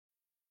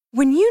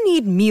When you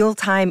need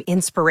mealtime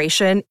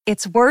inspiration,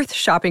 it's worth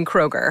shopping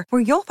Kroger,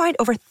 where you'll find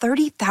over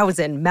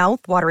 30,000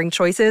 mouth-watering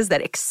choices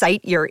that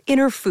excite your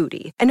inner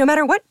foodie. And no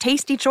matter what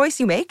tasty choice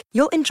you make,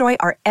 you'll enjoy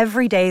our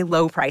everyday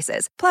low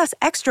prices, plus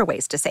extra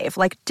ways to save,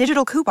 like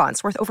digital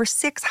coupons worth over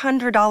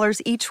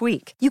 $600 each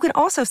week. You can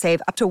also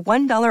save up to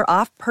 $1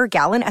 off per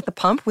gallon at the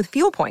pump with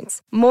fuel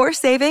points. More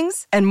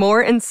savings and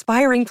more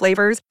inspiring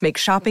flavors make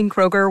shopping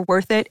Kroger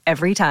worth it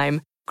every time.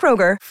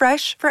 Kroger,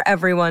 fresh for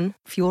everyone.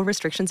 Fuel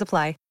restrictions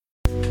apply.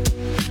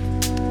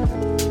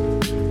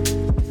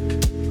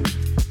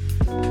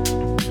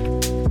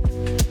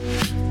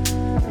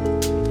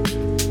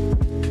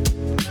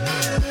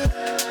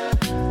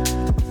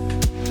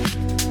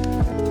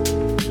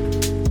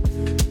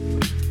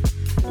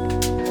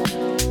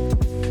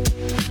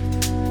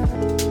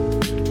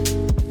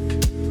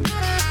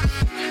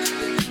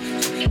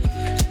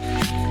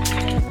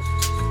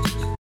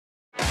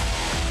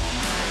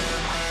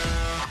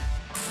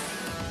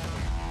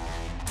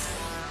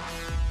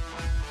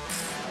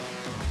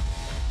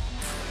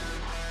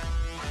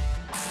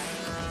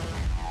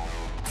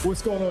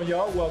 What's going on,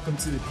 y'all? Welcome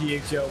to the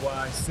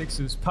PHLY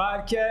Sixers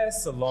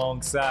podcast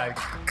alongside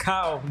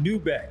Kyle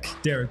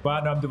Neubeck, Derek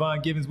Bodner. I'm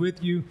Devon Givens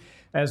with you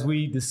as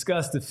we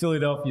discuss the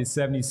Philadelphia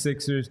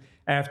 76ers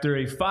after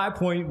a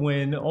 5-point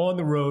win on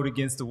the road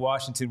against the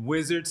Washington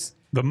Wizards.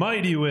 The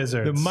Mighty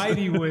Wizards. The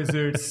Mighty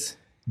Wizards.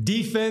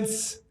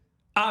 Defense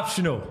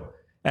optional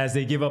as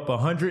they give up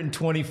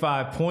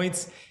 125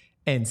 points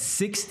and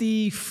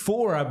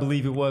 64, I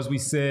believe it was, we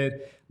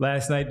said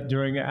last night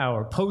during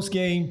our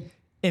postgame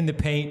in the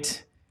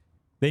paint.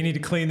 They need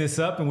to clean this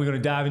up, and we're going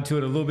to dive into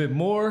it a little bit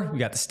more. We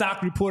got the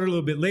stock report a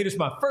little bit later. It's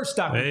my first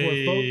stock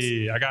report, folks.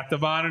 I got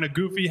Devon in a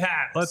goofy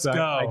hat. Let's go.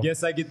 I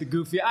guess I get the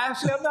goofy. I'm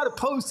not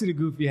opposed to the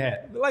goofy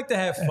hat. I like to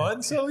have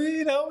fun, so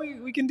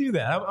we can do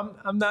that.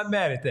 I'm not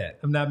mad at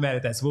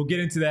that. So we'll get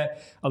into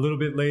that a little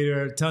bit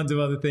later. Tons of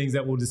other things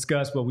that we'll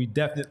discuss, but we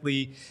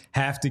definitely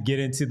have to get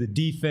into the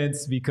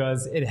defense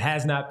because it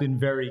has not been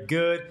very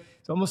good.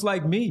 It's almost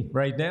like me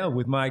right now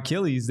with my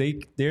Achilles.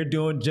 They're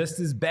doing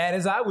just as bad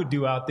as I would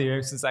do out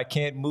there since I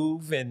can't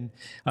move, and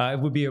it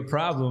would be a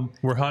problem.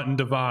 We're hunting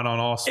Devon on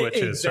all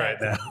switches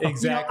right now.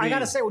 Exactly. I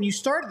gotta say, when you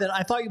started that,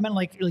 I thought you meant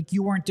like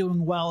you weren't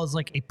doing well as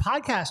like a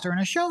podcaster and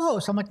a show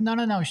host. I'm like, no,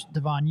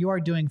 Devon, you are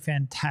doing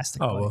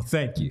fantastic. Oh, well,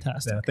 thank you.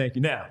 Fantastic. Thank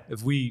you. Now,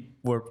 if we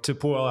were to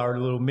pull our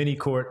little mini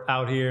court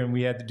out here and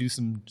we had to do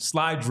some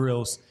slide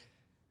drills,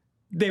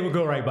 they would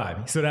go right by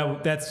me. So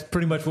that's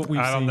pretty much what we've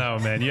seen. I don't know,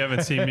 man. You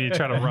haven't seen me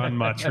try to run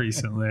much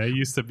recently. I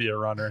used to be a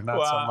runner,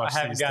 not so much. I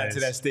haven't gotten to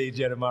that stage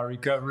yet of my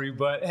recovery,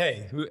 but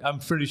hey, I'm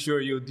pretty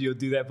sure you'll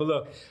do that. But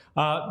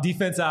look,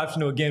 defense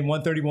optional again,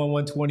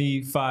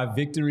 131-125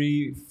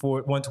 victory for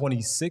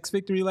 126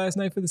 victory last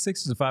night for the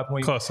Sixers, a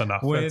 5-point close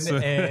enough win.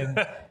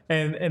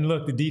 and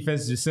look, the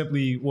defense just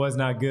simply was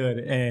not good.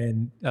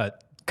 And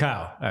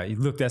Kyle, you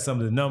looked at some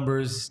of the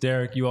numbers.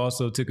 Derek, you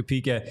also took a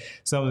peek at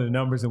some of the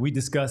numbers, and we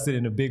discussed it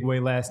in a big way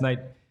last night,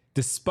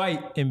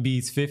 despite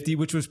Embiid's 50,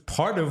 which was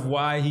part of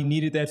why he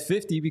needed that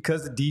 50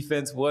 because the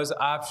defense was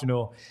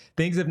optional.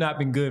 Things have not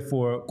been good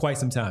for quite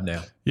some time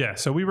now. Yeah,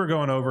 so we were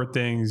going over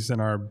things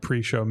in our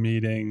pre-show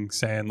meeting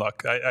saying,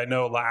 look, I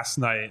know last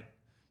night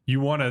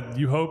you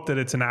hope that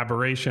it's an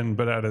aberration,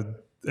 but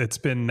it's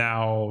been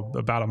now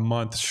about a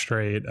month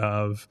straight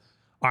of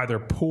either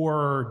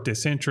poor,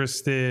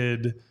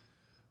 disinterested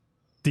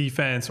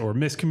defense or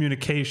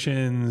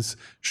miscommunications,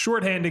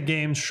 shorthanded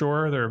games.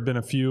 Sure, there have been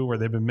a few where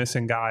they've been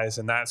missing guys,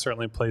 and that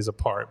certainly plays a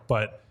part.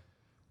 But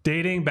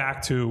dating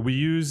back to, we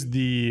used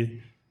the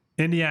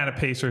Indiana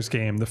Pacers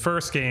game, the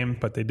first game,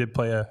 but they did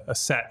play a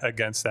set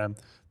against them.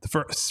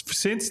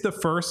 Since the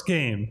first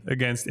game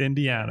against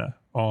Indiana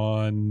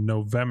on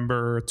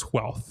November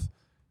 12th,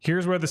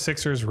 here's where the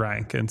Sixers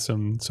rank in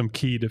some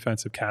key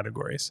defensive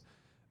categories.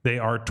 They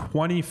are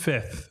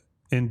 25th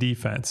in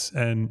defense.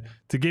 And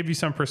to give you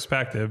some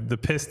perspective, the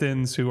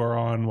Pistons, who are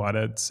on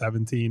a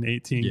 17,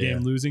 18 game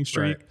losing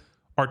streak,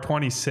 are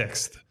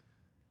 26th.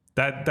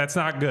 That's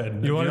not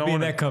good. You want to be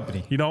in that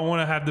company. You don't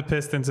want to have the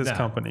Pistons as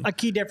company. A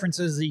key difference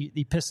is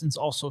the Pistons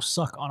also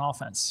suck on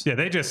offense. Yeah,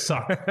 they just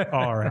suck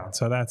all around.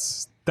 So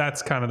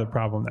that's kind of the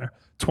problem there.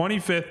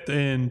 25th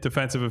in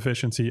defensive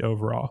efficiency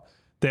overall.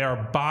 They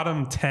are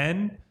bottom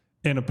 10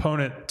 in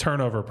opponent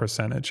turnover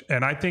percentage.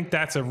 And I think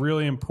that's a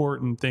really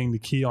important thing to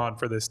key on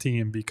for this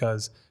team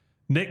because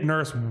Nick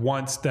Nurse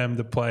wants them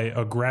to play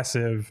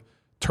aggressive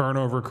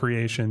turnover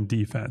creation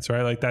defense,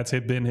 right? Like that's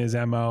been his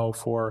MO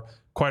for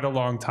quite a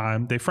long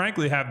time. They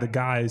frankly have the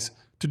guys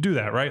to do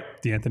that, right?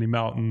 D'Anthony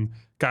Melton,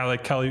 guy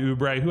like Kelly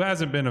Oubre, who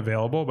hasn't been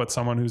available, but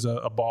someone who's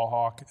a ball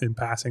hawk in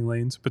passing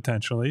lanes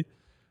potentially.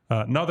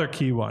 Another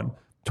key one,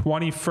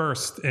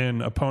 21st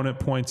in opponent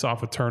points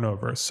off of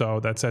turnovers. So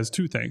that says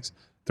two things.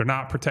 They're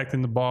not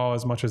protecting the ball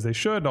as much as they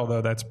should,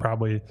 although that's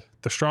probably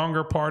the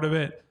stronger part of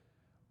it.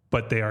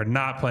 But they are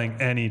not playing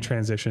any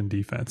transition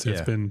defense.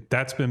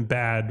 That's been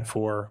bad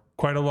for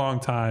quite a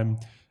long time.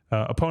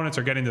 Opponents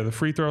are getting to the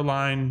free throw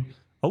line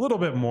a little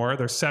bit more.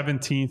 They're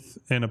 17th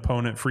in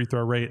opponent free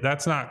throw rate.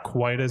 That's not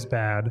quite as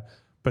bad,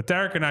 But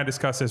Derek and I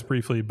discussed this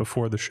briefly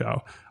before the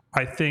show.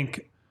 I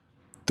think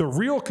the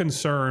real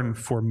concern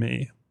for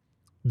me,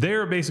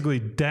 they're basically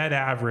dead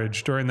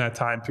average during that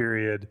time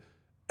period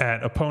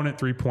at opponent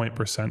 3-point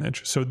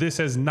percentage. So this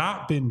has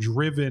not been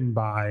driven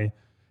by,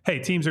 hey,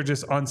 teams are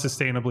just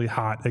unsustainably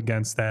hot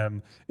against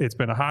them. It's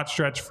been a hot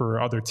stretch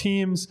for other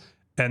teams,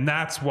 and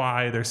that's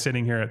why they're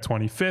sitting here at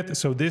 25th.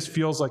 So this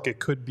feels like it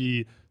could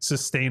be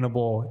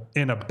sustainable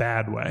in a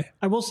bad way.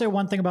 I will say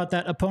one thing about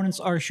that. Opponents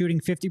are shooting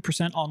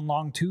 50% on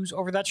long twos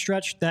over that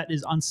stretch. That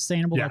is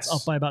unsustainable. Yes. That's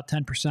up by about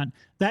 10%.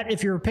 That,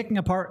 if you're picking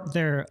apart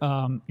their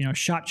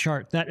shot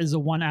chart, that is the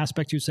one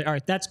aspect you say, all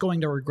right, that's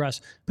going to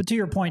regress. But to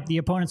your point, the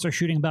opponents are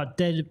shooting about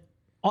dead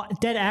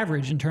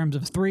average in terms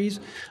of threes.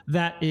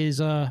 That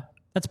is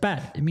that's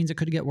bad. It means it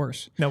could get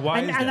worse. Now,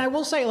 why is that? And I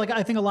will say,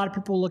 I think a lot of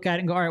people look at it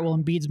and go, all right, well,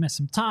 Embiid's missed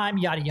some time,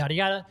 yada, yada,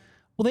 yada.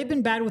 Well, they've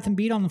been bad with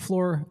Embiid on the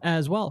floor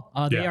as well.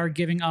 They are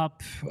giving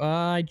up.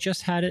 I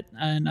just had it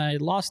and I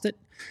lost it.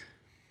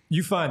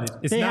 You find it.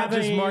 It's not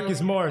just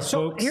Marcus Morris,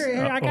 folks. We're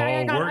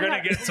going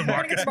to get to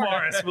Marcus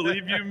Morris,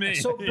 believe you me.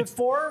 So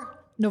before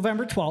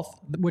November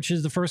 12th, which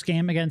is the first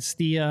game against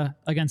the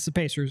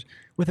Pacers,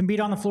 with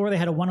Embiid on the floor, they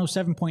had a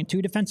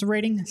 107.2 defensive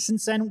rating.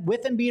 Since then,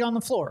 with Embiid on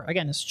the floor,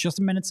 again, it's just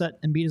the minutes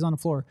that Embiid is on the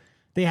floor,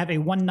 they have a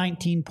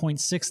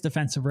 119.6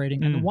 defensive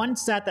rating. And the one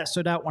stat that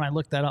stood out when I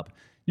looked that up,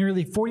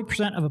 nearly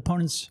 40% of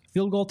opponents'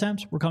 field goal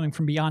attempts were coming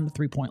from beyond the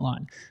three-point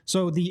line.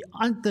 So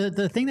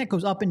the thing that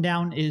goes up and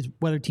down is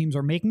whether teams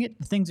are making it.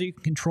 The things that you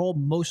can control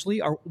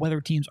mostly are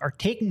whether teams are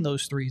taking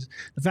those threes.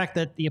 The fact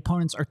that the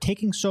opponents are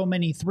taking so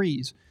many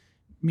threes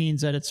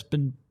means that it's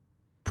been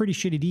pretty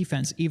shitty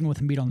defense, even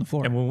with Embiid on the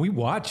floor. And when we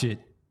watch it,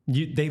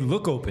 they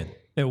look open.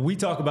 And we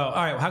talk about,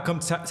 all right, how come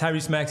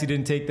Tyrese Maxey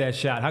didn't take that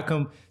shot? How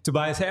come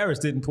Tobias Harris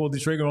didn't pull the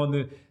trigger on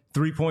the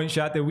three-point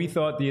shot that we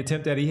thought, the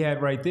attempt that he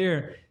had right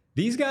there?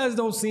 These guys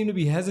don't seem to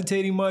be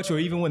hesitating much, or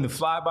even when the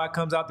flyby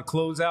comes out to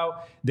close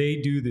out, they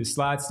do the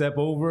slide step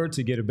over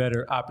to get a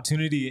better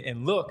opportunity.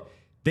 And look,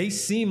 they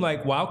seem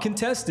like, while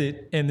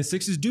contested, and the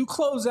Sixers do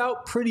close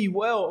out pretty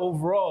well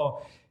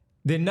overall,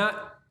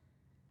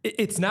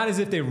 it's not as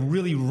if they're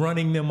really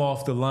running them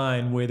off the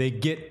line where they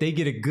get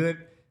a good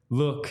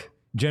look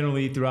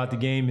generally throughout the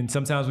game. And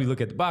sometimes we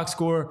look at the box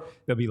score,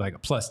 there'll be like a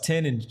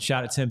 +10 in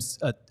shot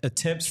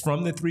attempts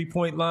from the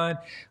three-point line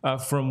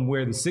from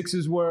where the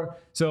Sixers were.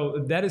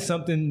 So that is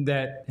something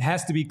that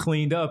has to be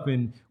cleaned up.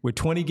 And we're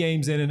 20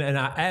 games in, and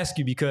I ask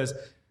you because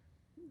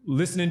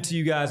listening to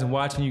you guys and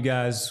watching you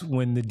guys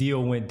when the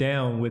deal went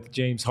down with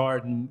James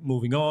Harden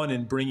moving on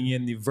and bringing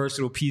in the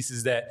versatile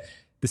pieces that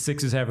the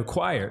Sixers have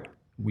acquired,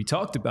 we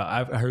talked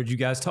about. I heard you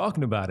guys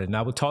talking about it, and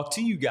I would talk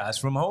to you guys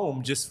from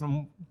home, just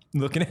from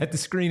looking at the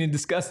screen and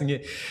discussing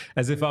it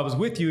as if I was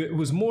with you. It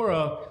was more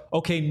of,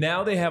 okay,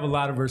 now they have a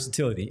lot of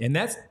versatility, and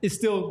that's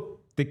still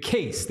the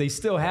case. They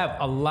still have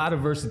a lot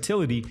of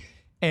versatility,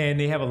 and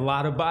they have a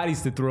lot of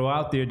bodies to throw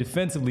out there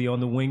defensively on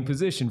the wing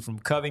position, from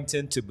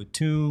Covington to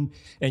Batum,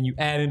 and you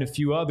add in a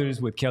few others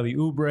with Kelly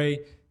Oubre,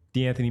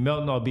 DeAnthony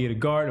Melton, albeit a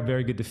guard, a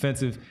very good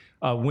defensive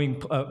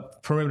wing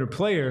perimeter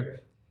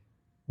player.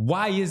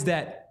 Why is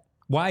that?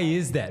 Why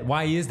is that?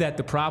 Why is that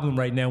the problem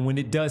right now when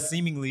it does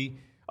seemingly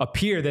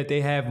appear that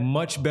they have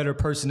much better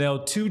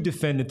personnel to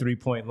defend the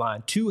three-point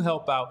line, to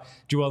help out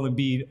Joel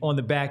Embiid on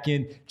the back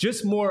end,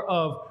 just more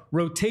of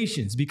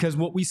rotations? Because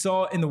what we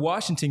saw in the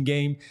Washington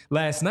game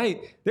last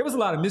night, there was a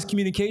lot of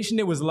miscommunication.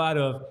 There was a lot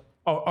of,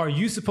 are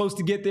you supposed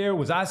to get there?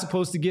 Was I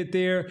supposed to get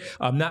there?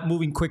 Not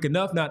moving quick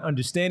enough, not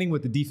understanding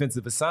what the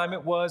defensive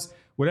assignment was,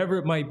 whatever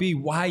it might be.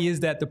 Why is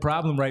that the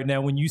problem right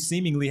now when you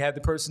seemingly have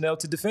the personnel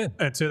to defend?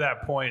 And to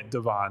that point,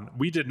 Devon,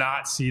 we did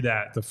not see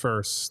that the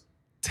first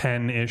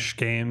 10-ish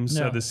games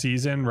of the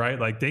season, right?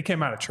 Like, they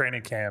came out of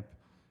training camp,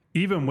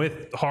 even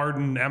with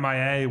Harden,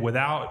 MIA,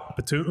 without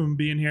Batum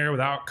being here,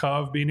 without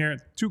Cov being here,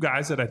 two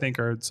guys that I think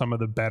are some of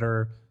the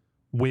better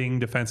wing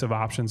defensive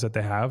options that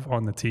they have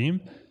on the team.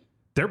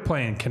 They're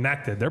playing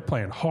connected. They're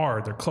playing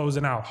hard. They're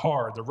closing out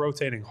hard. They're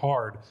rotating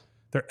hard.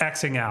 They're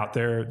Xing out.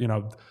 They're,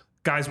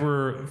 guys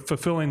were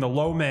fulfilling the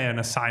low man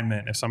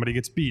assignment if somebody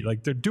gets beat.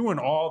 Like, they're doing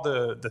all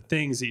the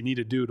things that you need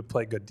to do to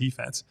play good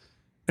defense.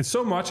 And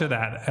so much of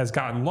that has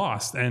gotten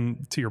lost.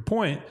 And to your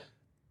point,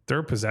 there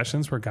are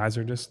possessions where guys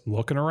are just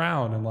looking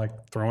around and like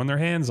throwing their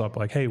hands up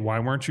like, hey, why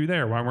weren't you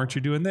there? Why weren't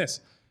you doing this?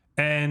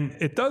 And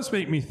it does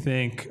make me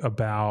think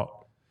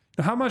about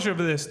how much of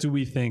this do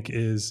we think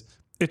is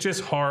it's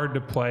just hard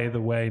to play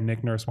the way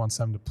Nick Nurse wants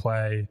them to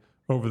play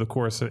over the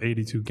course of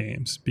 82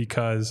 games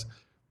because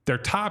their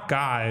top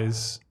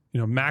guys,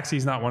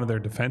 Maxey's not one of their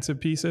defensive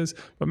pieces,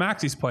 but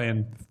Maxey's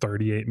playing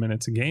 38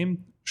 minutes a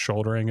game,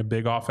 shouldering a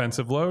big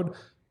offensive load,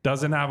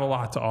 doesn't have a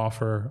lot to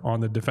offer on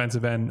the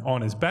defensive end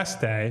on his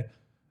best day.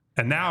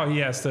 And now he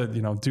has to,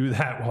 do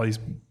that while he's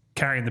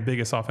carrying the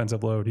biggest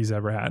offensive load he's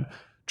ever had.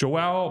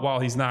 Joel, while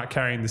he's not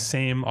carrying the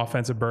same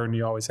offensive burden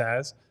he always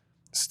has,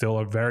 still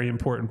a very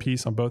important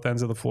piece on both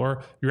ends of the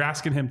floor. You're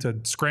asking him to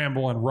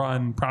scramble and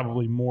run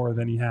probably more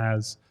than he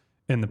has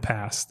in the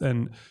past.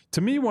 And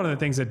to me, one of the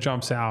things that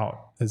jumps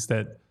out is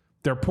that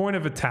their point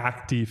of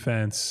attack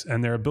defense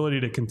and their ability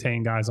to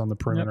contain guys on the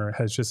perimeter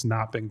has just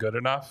not been good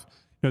enough.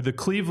 The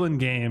Cleveland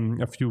game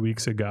a few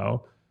weeks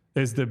ago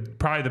is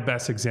probably the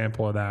best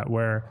example of that,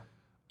 where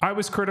I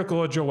was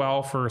critical of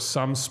Joel for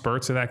some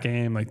spurts of that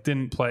game, like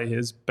didn't play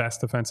his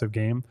best defensive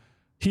game.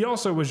 He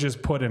also was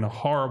just put in a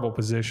horrible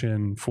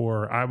position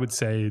for, I would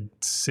say,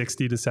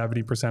 60 to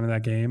 70% of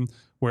that game,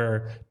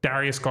 where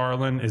Darius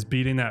Garland is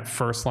beating that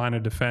first line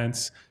of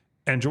defense.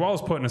 And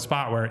Joel's put in a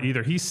spot where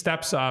either he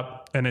steps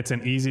up and it's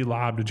an easy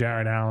lob to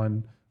Jared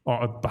Allen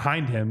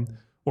behind him,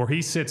 or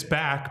he sits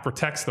back,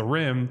 protects the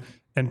rim,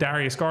 and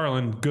Darius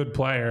Garland, good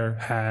player,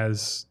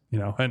 has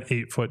an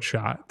 8-foot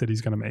shot that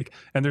he's going to make.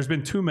 And there's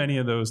been too many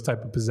of those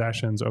type of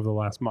possessions over the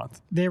last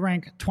month. They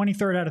rank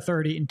 23rd out of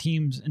 30 in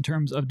teams in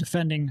terms of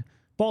defending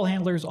ball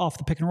handlers off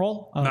the pick and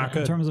roll. Not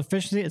good. In terms of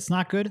efficiency, it's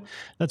not good.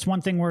 That's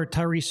one thing where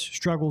Tyrese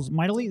struggles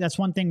mightily. That's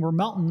one thing where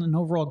Melton, an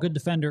overall good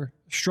defender,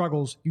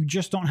 struggles. You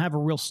just don't have a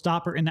real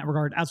stopper in that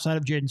regard outside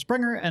of Jaden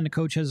Springer, and the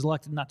coach has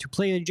elected not to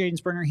play Jaden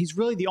Springer. He's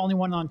really the only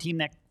one on the team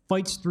that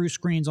fights through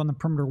screens on the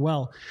perimeter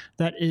well.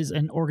 That is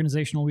an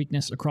organizational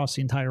weakness across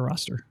the entire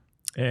roster.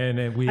 And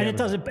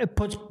it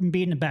puts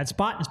Embiid in a bad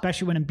spot,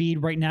 especially when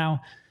Embiid right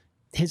now,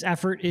 his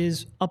effort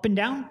is up and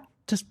down,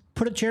 to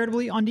put it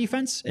charitably, on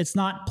defense. It's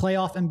not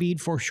playoff Embiid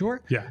for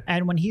sure. Yeah.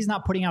 And when he's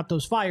not putting out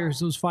those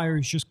fires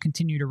just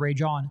continue to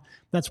rage on.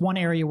 That's one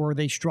area where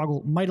they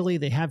struggle mightily.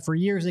 They have for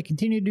years. They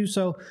continue to do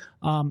so.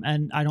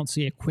 And I don't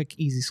see a quick,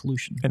 easy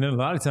solution. And then a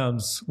lot of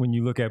times when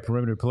you look at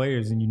perimeter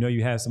players and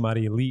you have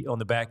somebody elite on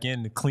the back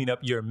end to clean up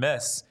your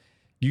mess,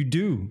 you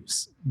do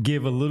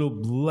give a little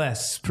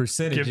less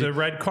percentage. Give the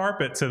red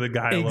carpet to the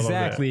guy a little bit.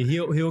 Exactly.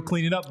 He'll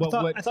clean it up. But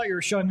I thought you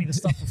were showing me the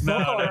stuff before.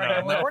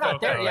 No, We're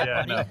not there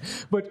yet, buddy. No.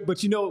 But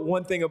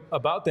one thing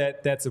about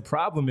that's a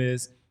problem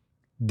is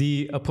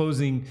the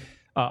opposing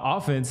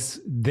offense,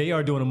 they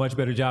are doing a much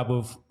better job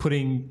of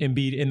putting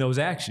Embiid in those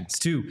actions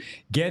to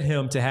get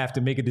him to have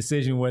to make a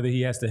decision whether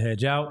he has to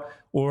hedge out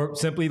or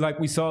simply like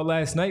we saw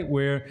last night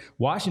where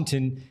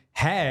Washington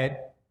had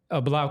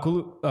Bilal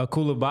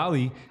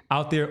Coulibaly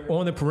out there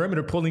on the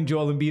perimeter, pulling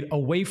Joel Embiid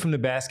away from the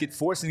basket,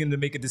 forcing him to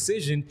make a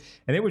decision.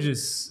 And they were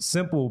just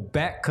simple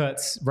back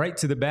cuts right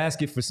to the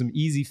basket for some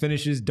easy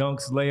finishes,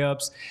 dunks,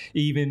 layups,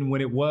 even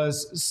when it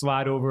was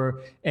slide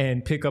over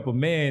and pick up a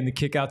man to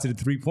kick out to the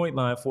three-point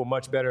line for a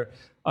much better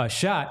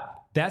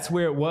shot. That's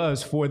where it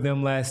was for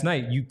them last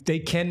night. They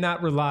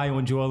cannot rely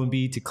on Joel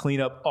Embiid to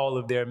clean up all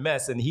of their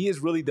mess. And he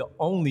is really the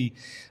only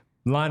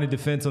line of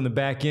defense on the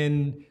back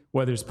end.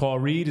 Whether it's Paul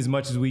Reed, as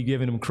much as we've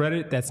given him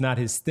credit, that's not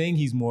his thing.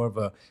 He's more of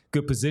a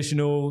good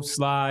positional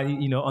slide,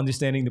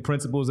 understanding the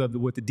principles of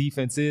what the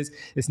defense is.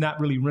 It's not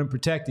really rim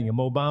protecting. And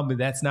Mo Bamba,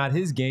 that's not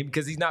his game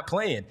because he's not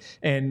playing.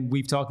 And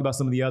we've talked about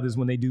some of the others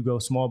when they do go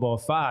small ball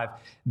 5.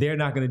 They're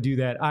not going to do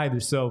that either.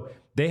 So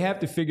they have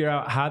to figure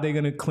out how they're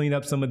going to clean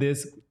up some of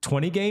this.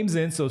 20 games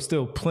in, so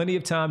still plenty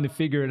of time to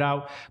figure it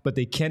out. But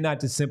they cannot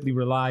just simply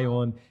rely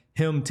on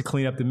him to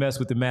clean up the mess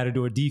with the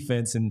Matador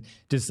defense and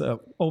just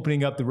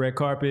opening up the red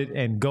carpet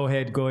and go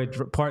ahead,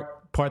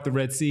 part the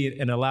Red Sea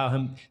and allow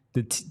him,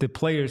 the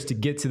players, to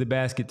get to the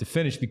basket to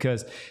finish,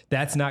 because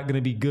that's not going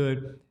to be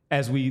good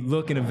as we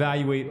look and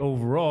evaluate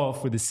overall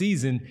for the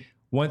season.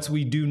 Once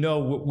we do know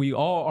what we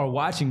all are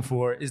watching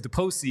for is the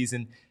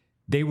postseason,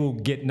 they will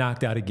get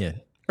knocked out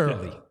again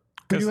early.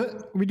 Yeah.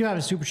 We do have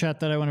a super chat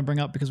that I want to bring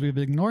up because we've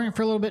been ignoring it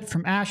for a little bit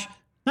from Ash.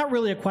 Not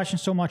really a question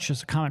so much,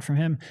 just a comment from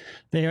him.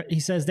 He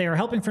says they are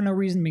helping for no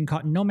reason, being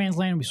caught in no man's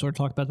land. We sort of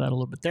talked about that a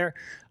little bit there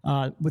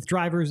with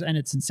drivers, and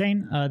it's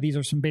insane. These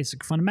are some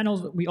basic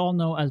fundamentals that we all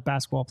know as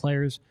basketball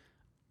players.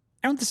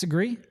 I don't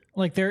disagree.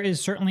 Like, there is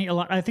certainly a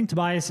lot. I think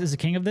Tobias is the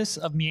king of this,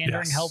 of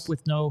meandering help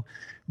with no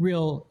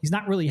real. He's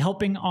not really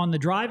helping on the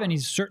drive, and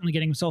he's certainly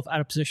getting himself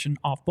out of position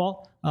off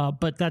ball.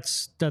 But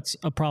that's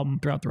a problem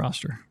throughout the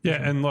roster.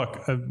 Yeah, and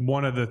look,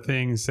 one of the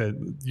things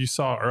that you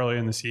saw early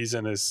in the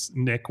season is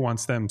Nick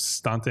wants them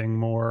stunting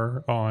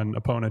more on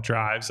opponent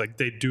drives. Like,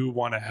 they do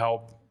want to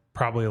help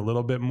probably a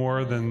little bit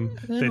more than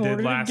they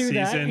did last season.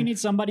 That, you need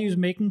somebody who's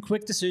making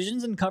quick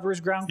decisions and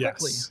covers ground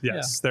quickly.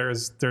 Yes. Yeah.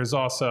 There's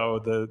also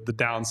the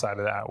downside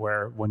of that,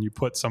 where when you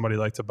put somebody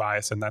like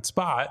Tobias in that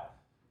spot,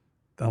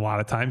 a lot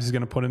of times he's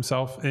going to put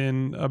himself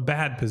in a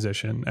bad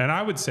position. And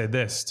I would say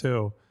this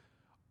too.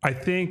 I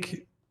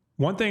think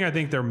one thing I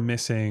think they're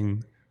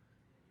missing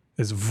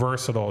is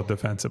versatile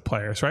defensive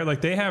players, right?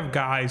 Like, they have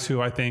guys who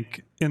I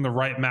think in the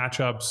right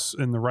matchups,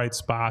 in the right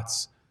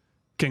spots,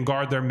 can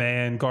guard their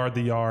man, guard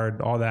the yard,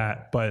 all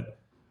that. But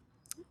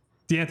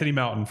DeAnthony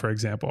Melton, for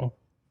example,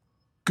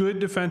 good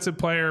defensive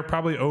player,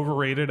 probably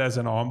overrated as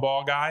an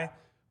on-ball guy.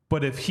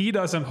 But if he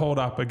doesn't hold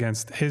up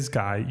against his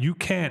guy, you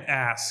can't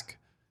ask,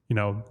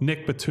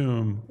 Nick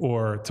Batum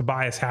or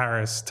Tobias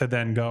Harris to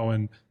then go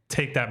and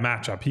take that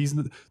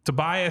matchup.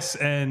 Tobias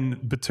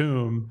and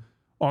Batum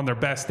on their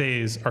best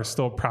days are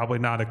still probably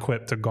not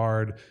equipped to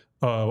guard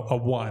a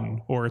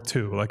 1 or a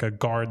 2, like a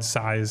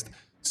guard-sized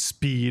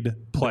speed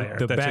player.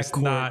 The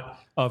backcourt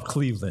of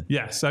Cleveland.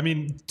 Yes. I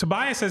mean,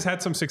 Tobias has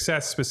had some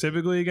success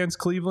specifically against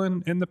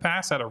Cleveland in the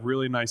past. Had a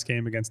really nice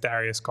game against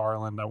Darius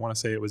Garland. I want to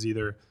say it was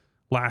either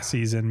last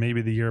season,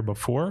 maybe the year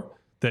before,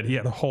 that he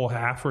had a whole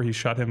half where he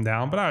shut him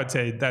down. But I would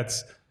say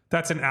that's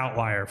an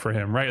outlier for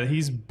him, right?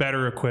 He's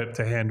better equipped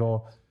to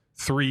handle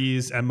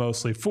threes and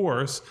mostly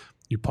fours.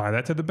 You apply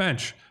that to the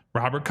bench.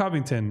 Robert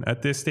Covington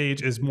at this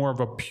stage is more of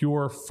a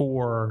pure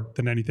four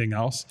than anything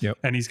else. Yep.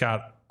 And he's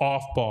got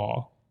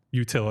off-ball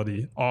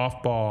utility,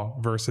 off-ball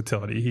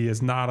versatility. He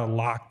is not a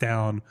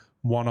lockdown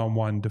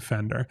one-on-one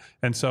defender.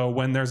 And so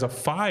when there's a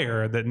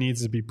fire that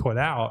needs to be put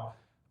out,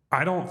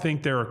 I don't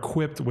think they're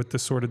equipped with the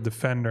sort of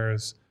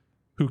defenders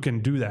who can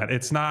do that.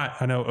 It's not,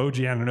 I know OG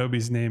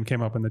Anunoby's name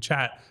came up in the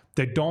chat.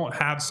 They don't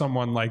have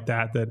someone like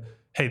that,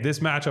 hey, this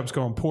matchup's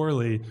going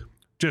poorly,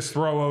 just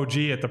throw OG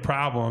at the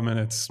problem and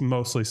it's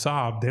mostly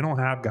solved. They don't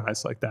have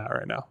guys like that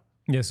right now.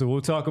 Yeah, so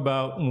we'll talk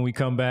about when we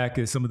come back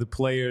is some of the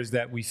players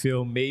that we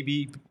feel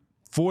maybe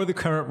for the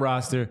current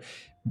roster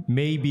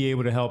may be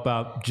able to help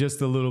out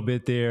just a little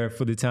bit there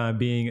for the time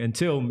being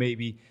until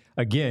maybe,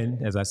 again,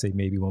 as I say,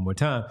 maybe one more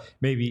time,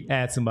 maybe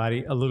add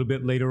somebody a little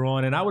bit later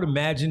on. And I would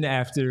imagine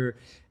after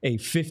a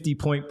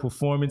 50-point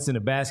performance in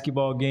a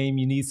basketball game,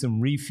 you need some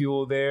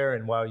refuel there.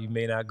 And while you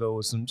may not go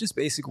with some just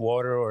basic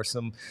water or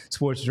some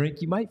sports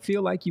drink, you might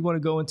feel like you want to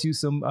go into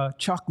some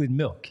chocolate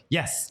milk.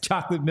 Yes,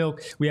 chocolate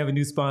milk. We have a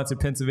new sponsor,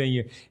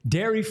 Pennsylvania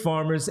Dairy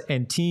Farmers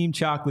and Team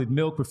Chocolate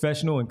Milk.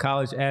 Professional and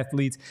college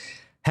athletes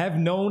have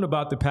known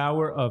about the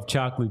power of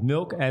chocolate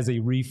milk as a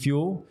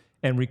refuel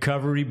and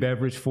recovery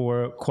beverage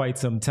for quite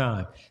some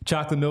time.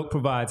 Chocolate milk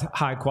provides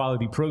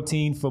high-quality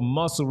protein for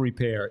muscle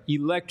repair,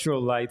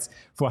 electrolytes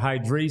for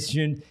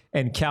hydration,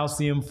 and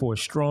calcium for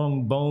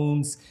strong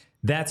bones.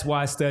 That's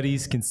why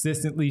studies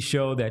consistently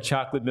show that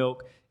chocolate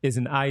milk is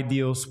an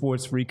ideal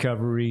sports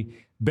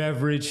recovery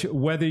beverage,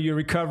 whether you're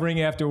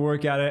recovering after a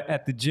workout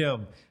at the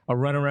gym, a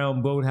run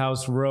around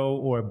Boathouse Row,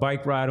 or a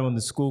bike ride on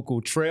the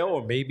Schuylkill Trail,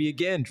 or maybe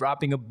again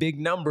dropping a big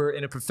number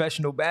in a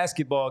professional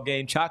basketball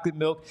game. Chocolate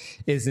milk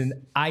is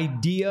an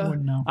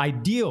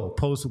ideal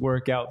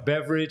post-workout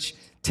beverage.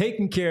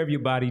 Taking care of your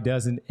body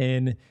doesn't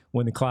end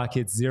when the clock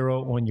hits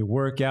zero on your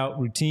workout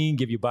routine.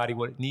 Give your body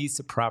what it needs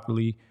to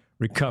properly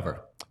recover.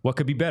 What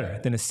could be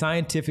better than a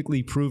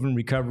scientifically proven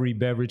recovery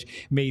beverage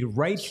made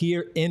right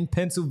here in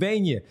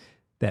Pennsylvania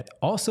that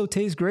also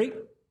tastes great?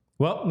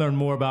 Well, learn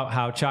more about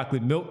how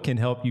chocolate milk can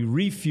help you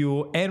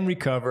refuel and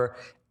recover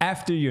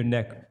after your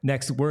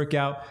next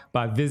workout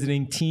by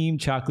visiting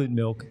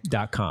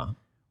teamchocolatemilk.com.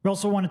 We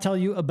also want to tell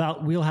you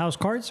about Wheelhouse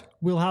Cards.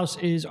 Wheelhouse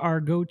is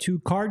our go-to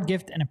card,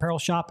 gift, and apparel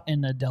shop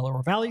in the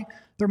Delaware Valley.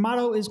 Their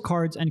motto is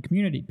cards and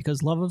community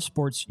because love of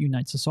sports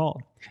unites us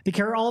all. They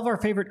carry all of our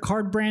favorite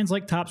card brands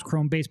like Topps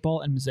Chrome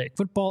Baseball and Mosaic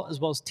Football, as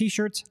well as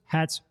t-shirts,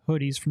 hats,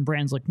 hoodies from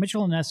brands like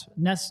Mitchell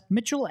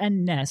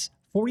and Ness,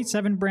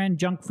 47 brand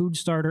junk food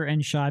starter,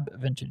 and Scheib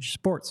Vintage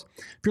Sports.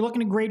 If you're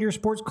looking to grade your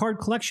sports card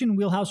collection,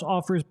 Wheelhouse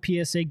offers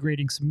PSA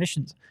grading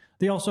submissions.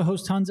 They also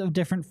host tons of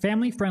different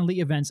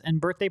family-friendly events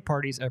and birthday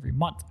parties every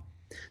month.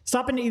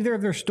 Stop into either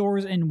of their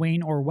stores in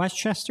Wayne or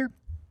Westchester.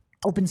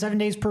 Open 7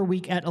 days per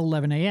week at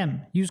 11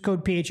 a.m. Use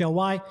code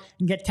PHLY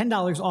and get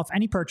 $10 off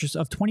any purchase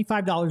of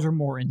 $25 or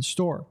more in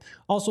store.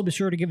 Also, be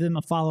sure to give them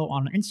a follow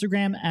on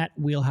Instagram at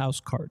Wheelhouse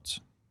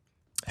Cards.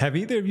 Have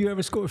either of you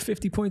ever scored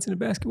 50 points in a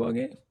basketball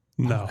game?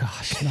 No. Oh,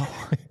 gosh, no.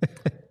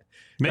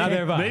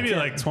 maybe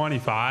like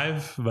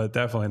 25, but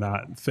definitely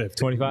not 50.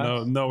 25?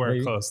 No, nowhere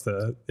Maybe. close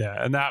to,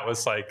 yeah. And that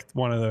was like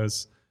one of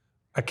those,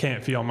 I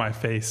can't feel my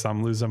face,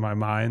 I'm losing my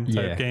mind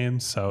type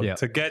games. So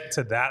to get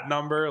to that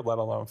number, let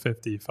alone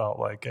 50, felt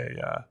like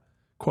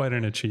quite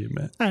an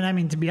achievement. And I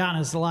mean, to be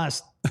honest, the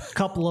last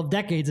couple of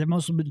decades, I've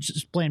mostly been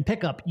just playing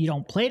pickup. You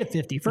don't play to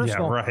 50, first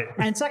of all. Right.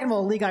 And second of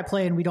all, the league I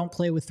play in, we don't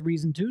play with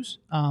threes and twos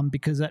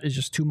because that is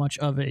just too much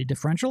of a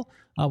differential.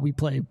 We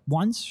play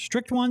ones,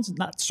 strict ones,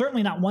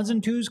 certainly not ones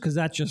and twos, because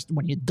that's just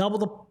when you double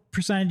the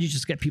percentage, you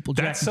just get people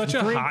That's such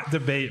a hot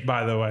debate,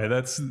 by the way.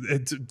 It's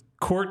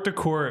court to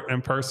court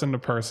and person to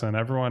person.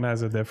 Everyone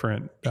has a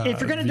different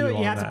if you're going to do it,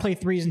 you have that. to play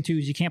threes and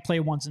twos. You can't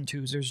play ones and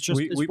twos. There's just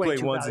We way play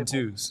too ones and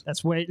valuable. twos. That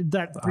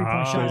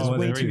 3-point shot is there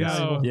way we too go.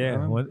 valuable. Yeah.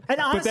 And But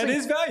honestly, that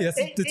is value. That's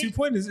the 2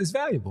 point is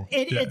valuable.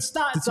 It's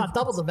not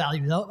double the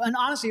value though, and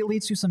honestly, it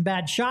leads to some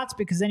bad shots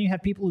because then you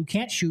have people who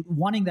can't shoot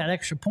wanting that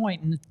extra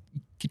point, and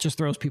it just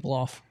throws people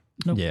off.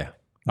 Nope. Yeah.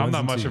 I'm Ones not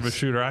and much of a twos.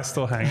 shooter. I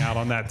still hang out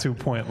on that 2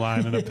 point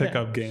line in a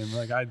pickup game.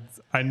 Like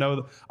I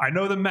know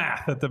the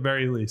math at the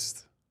very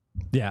least.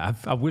 Yeah,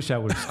 I wish I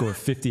would have scored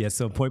 50 at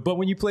some point. But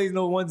when you play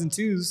no ones and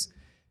twos,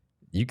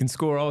 you can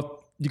score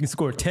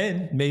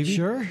 10 maybe.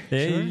 Sure,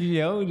 Yeah, sure. You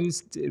know,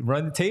 just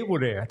run the table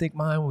there. I think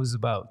mine was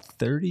about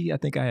 30. I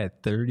think I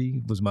had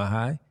 30 was my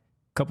high.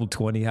 Couple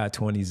 20, high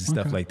 20s and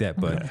stuff like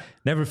that, but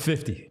never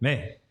 50.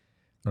 Man,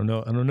 I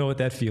don't know what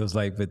that feels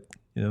like, but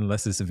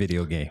unless it's a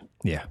video game.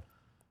 Yeah.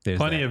 There's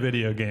Plenty of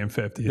video game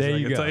 50s. There I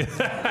you can go. tell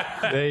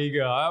you. There you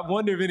go. I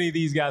wonder if any of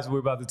these guys we're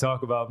about to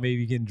talk about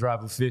maybe can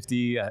drive a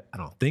 50. I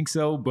don't think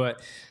so. But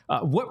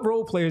what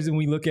role players, when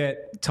we look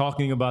at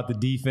talking about the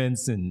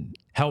defense and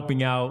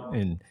helping out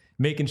and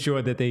making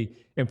sure that they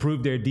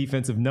improve their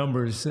defensive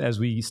numbers as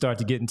we start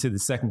to get into the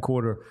second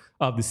quarter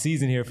of the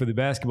season here for the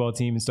basketball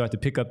team and start to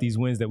pick up these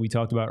wins that we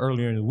talked about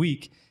earlier in the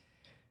week,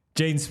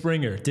 Jaden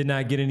Springer did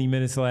not get any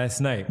minutes last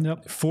night.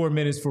 Nope. 4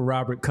 minutes for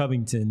Robert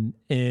Covington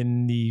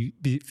in the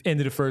end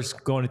of the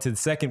first, going into the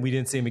second. We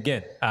didn't see him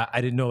again.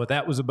 I didn't know what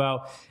that was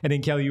about. And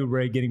then Kelly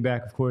Oubre getting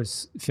back, of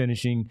course,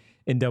 finishing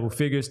in double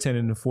figures, 10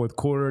 in the fourth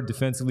quarter.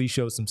 Defensively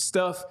showed some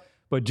stuff,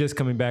 but just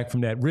coming back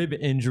from that rib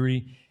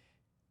injury.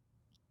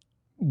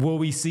 Will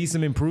we see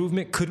some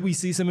improvement? Could we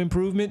see some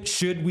improvement?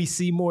 Should we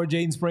see more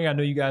Jaden Springer? I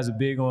know you guys are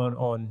big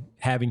on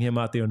having him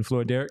out there on the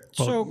floor, Derek.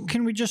 So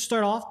can we just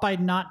start off by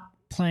not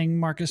playing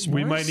Marcus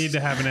Morris? We might need to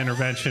have an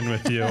intervention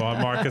with you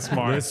on Marcus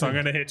Morris. So I'm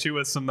going to hit you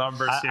with some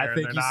numbers here. I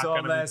think you saw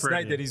last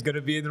night that he's going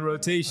to be in the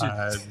rotation.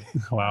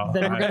 Well,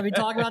 Then we're going to be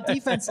talking about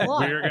defense a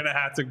lot. We're going to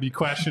have to be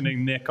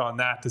questioning Nick on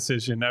that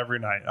decision every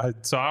night.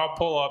 So I'll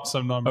pull up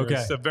some numbers.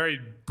 Okay. A very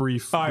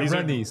brief. All right,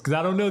 run these, because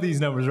I don't know these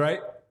numbers,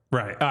 right?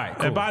 Right. All right,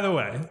 cool. And by the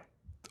way,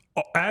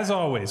 as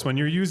always, when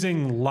you're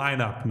using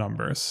lineup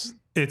numbers,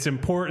 it's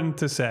important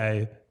to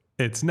say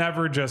it's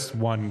never just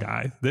one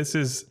guy. This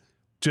is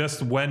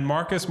just when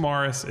Marcus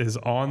Morris is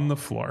on the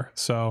floor.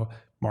 So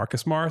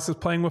Marcus Morris is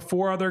playing with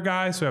 4 other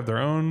guys who have their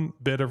own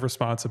bit of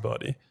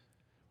responsibility.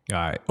 All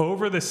right.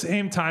 Over the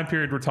same time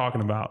period we're talking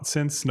about,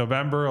 since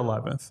November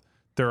 11th,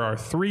 there are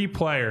 3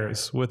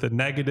 players with a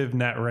negative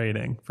net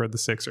rating for the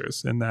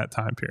Sixers in that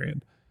time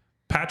period.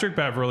 Patrick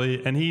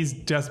Beverley, and he's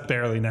just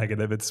barely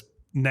negative. It's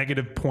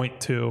negative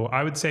 0.2.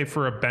 I would say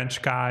for a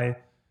bench guy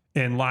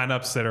in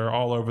lineups that are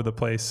all over the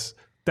place,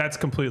 that's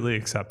completely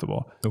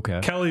acceptable. Okay.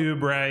 Kelly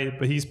Oubre,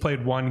 but he's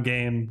played 1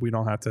 game. We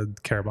don't have to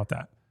care about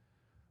that.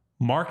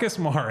 Marcus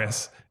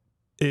Morris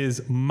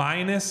is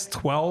minus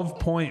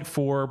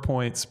 12.4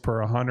 points per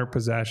 100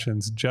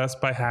 possessions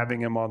just by having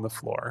him on the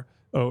floor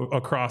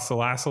across the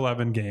last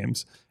 11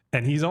 games.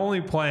 And he's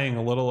only playing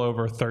a little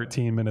over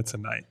 13 minutes a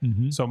night.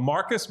 Mm-hmm. So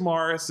Marcus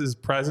Morris's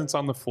presence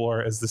on the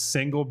floor is the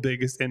single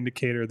biggest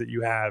indicator that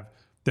you have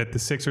that the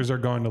Sixers are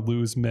going to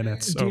lose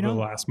minutes over the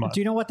last month.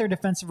 Do you know what their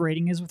defensive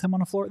rating is with him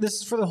on the floor?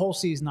 This is for the whole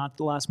season, not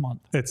the last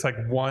month. It's like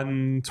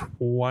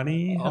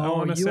 120, I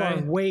want to say. You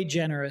are way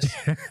generous.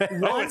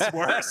 It's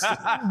worse.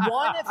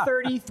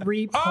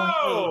 133.8.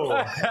 Oh!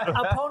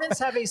 Opponents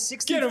have a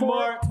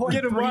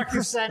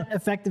 64.3%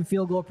 effective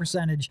field goal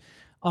percentage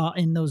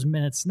in those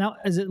minutes. Now,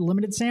 is it a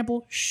limited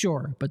sample?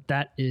 Sure, but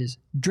that is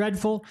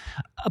dreadful.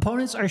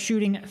 Opponents are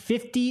shooting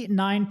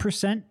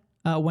 59%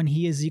 when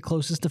he is the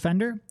closest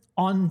defender.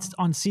 On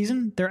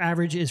season, their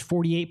average is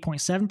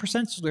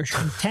 48.7%, so they're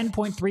shooting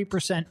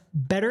 10.3%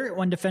 better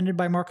when defended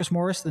by Marcus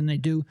Morris than they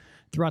do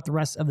throughout the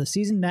rest of the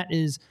season. That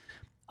is,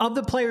 of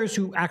the players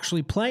who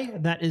actually play,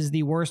 that is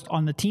the worst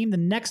on the team. The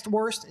next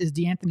worst is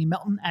DeAnthony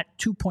Melton at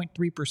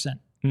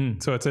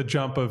 2.3%. So it's a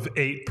jump of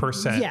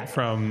 8%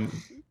 from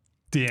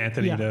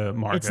DeAnthony to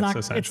Marcus,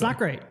 essentially. It's not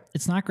great.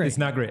 It's not great. It's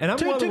not great. And I'm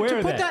well aware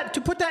of that.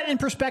 To put that in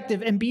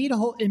perspective,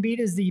 Embiid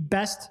is the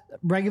best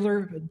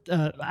regular,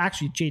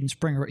 actually Jaden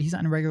Springer, he's not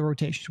in a regular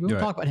rotation. So we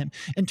won't talk about him.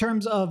 In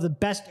terms of the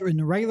best in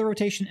the regular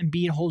rotation,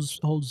 Embiid holds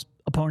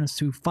opponents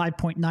to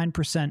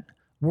 5.9%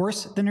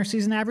 worse than their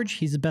season average.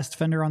 He's the best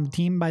defender on the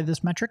team by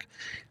this metric.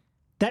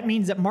 That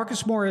means that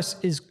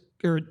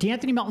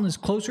DeAnthony Melton is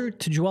closer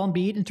to Joel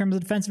Embiid in terms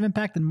of defensive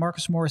impact than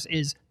Marcus Morris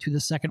is to the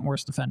second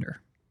worst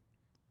defender.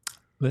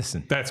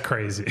 Listen, that's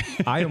crazy.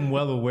 I am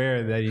well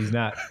aware that he's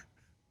not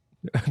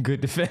a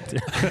good defender.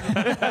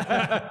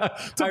 To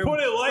put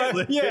it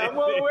lightly. Yeah, I'm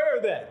well aware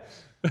of that.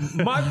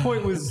 My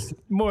point was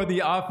more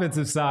the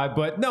offensive side,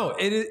 but no,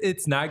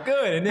 it's not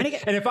good.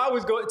 And if I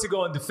was going to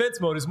go in defense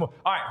mode, it's more,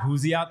 all right,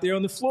 who's he out there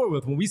on the floor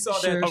with? When we saw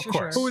that, of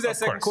course. Who was that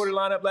second quarter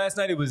lineup last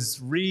night? It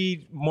was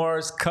Reed,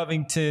 Morris,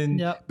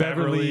 Covington,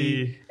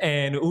 Beverly,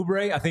 and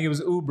Oubre. I think it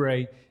was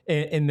Oubre.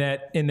 In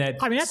that, I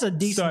mean, that's a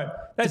decent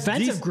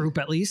defensive group,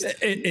 at least.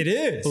 It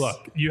is.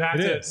 Look, you have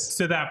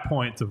to that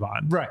point,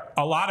 Devon. Right.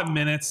 A lot of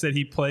minutes that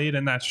he played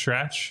in that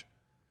stretch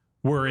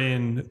were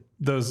in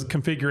those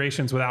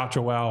configurations without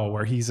Joel,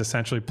 where he's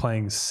essentially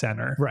playing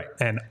center. Right.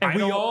 And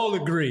we all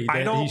agree that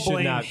I don't he should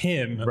blame not,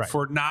 him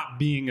for not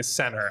being a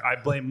center.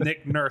 I blame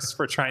Nick Nurse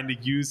for trying to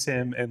use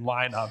him in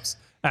lineups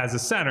as a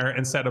center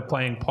instead of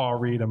playing Paul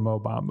Reed and Mo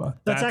Bamba.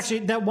 That's actually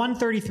that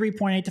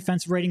 133.8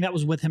 defensive rating. That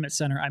was with him at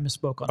center. I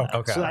misspoke on that.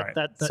 Okay. So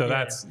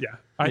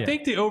I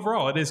think the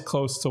overall it is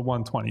close to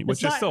 120,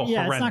 which is still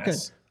horrendous. It's not good.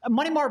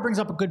 Money Mar brings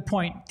up a good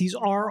point. These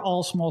are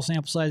all small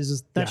sample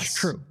sizes. That's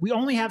true. We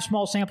only have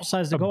small sample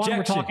sizes to go on.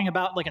 We're talking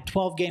about like a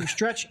 12-game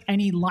stretch.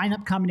 Any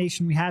lineup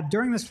combination we have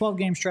during this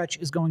 12-game stretch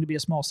is going to be a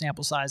small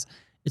sample size.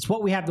 It's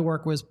what we have to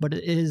work with, but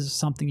it is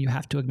something you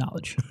have to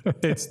acknowledge.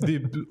 It's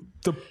the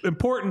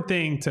important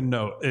thing to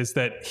note is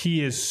that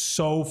he is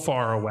so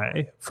far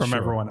away from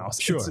everyone else.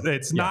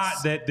 It's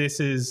not that this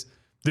is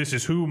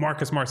who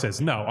Marcus Morris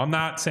is. No, I'm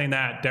not saying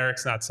that.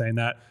 Derek's not saying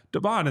that.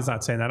 Devon is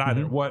not saying that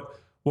either. Mm-hmm.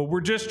 What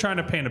we're just trying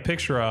to paint a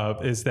picture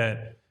of is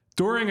that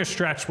during a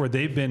stretch where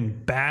they've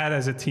been bad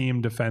as a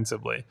team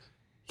defensively,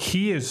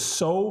 he is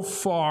so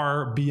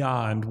far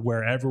beyond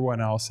where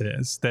everyone else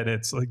is that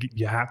it's like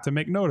you have to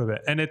make note of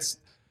it. And it's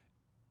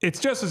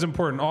just as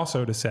important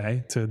also to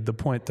say, to the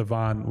point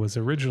Devon was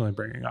originally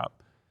bringing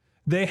up,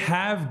 they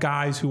have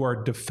guys who are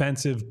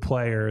defensive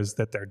players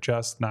that they're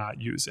just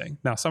not using.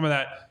 Now, some of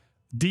that,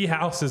 D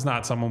House is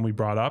not someone we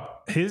brought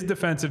up. His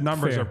defensive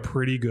numbers are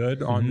pretty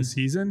good on the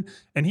season,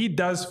 and he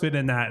does fit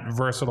in that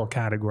versatile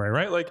category,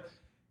 right? Like,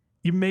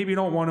 you maybe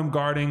don't want him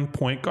guarding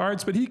point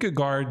guards, but he could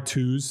guard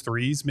 2s,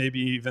 3s, maybe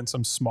even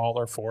some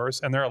smaller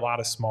 4s. And there are a lot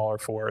of smaller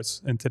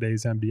 4s in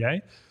today's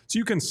NBA. So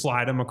you can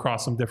slide him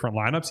across some different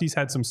lineups. He's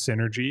had some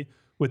synergy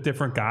with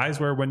different guys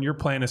where when you're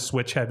playing a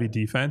switch-heavy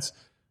defense,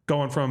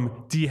 going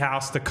from D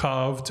House to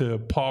Cove to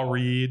Paul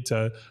Reed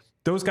to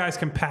those guys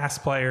can pass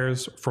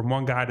players from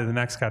one guy to the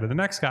next guy to the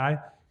next guy,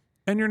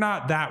 and you're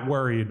not that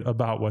worried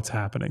about what's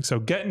happening. So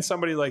getting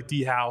somebody like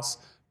D House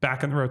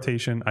back in the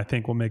rotation, I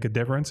think will make a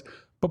difference.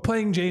 But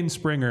playing Jaden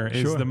Springer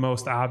is the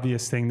most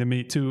obvious thing to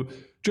me to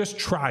just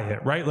try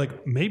it, right?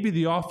 Like maybe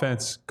the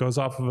offense goes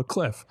off of a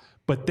cliff,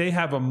 but they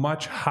have a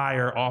much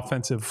higher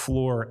offensive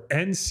floor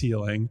and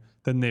ceiling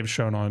than they've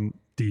shown on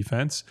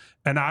defense.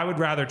 And I would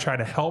rather try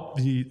to help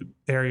the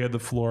area of the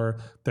floor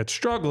that's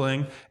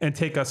struggling and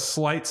take a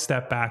slight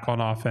step back on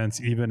offense,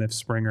 even if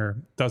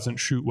Springer doesn't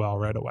shoot well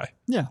right away.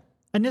 Yeah.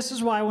 And this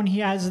is why when he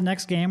has the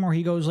next game where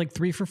he goes like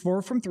 3 for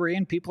 4 from 3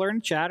 and people are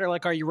in chat are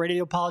like, are you ready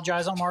to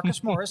apologize on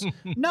Marcus Morris?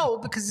 No,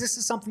 because this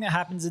is something that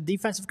happens. The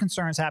defensive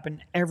concerns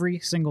happen every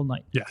single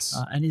night.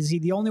 Yes. And is he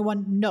the only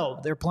one? No.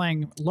 They're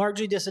playing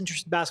largely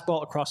disinterested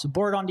basketball across the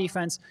board on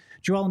defense.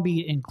 Joel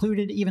Embiid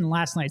included. Even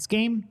last night's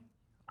game,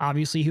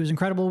 obviously, he was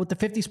incredible with the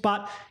 50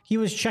 spot. He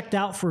was checked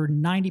out for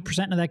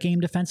 90% of that game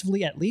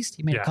defensively, at least.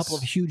 He made a couple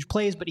of huge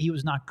plays, but he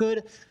was not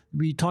good.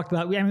 We talked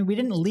about, I mean, we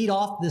didn't lead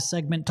off this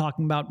segment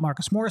talking about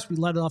Marcus Morris. We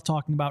led it off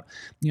talking about,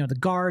 the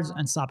guards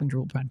and stopping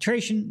dribble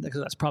penetration,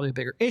 because that's probably a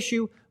bigger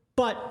issue.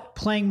 But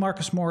playing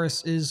Marcus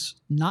Morris is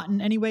not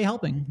in any way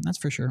helping. That's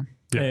for sure.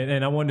 Yeah.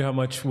 And I wonder how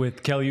much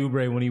with Kelly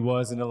Oubre when he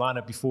was in the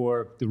lineup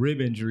before the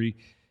rib injury,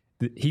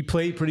 he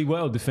played pretty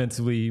well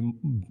defensively,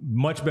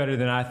 much better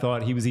than I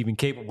thought he was even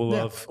capable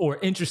of or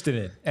interested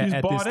in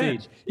at this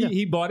stage.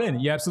 He bought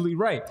in. You're absolutely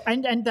right.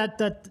 And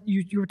that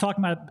you were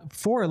talking about it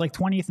before, like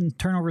 20th in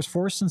turnovers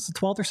forced since the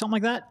 12th or something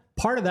like that.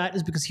 Part of that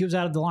is because he was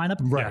out of the lineup.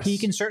 Right. He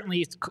can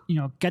certainly,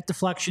 get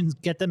deflections,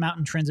 get them out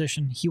in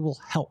transition. He will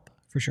help.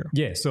 For sure.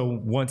 Yeah. So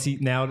once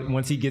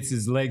he gets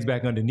his legs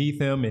back underneath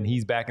him and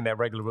he's back in that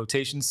regular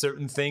rotation,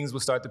 certain things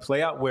will start to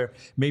play out where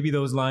maybe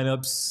those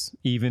lineups,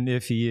 even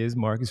if he is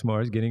Marcus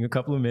Morris getting a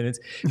couple of minutes,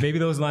 maybe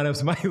those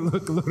lineups might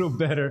look a little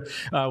better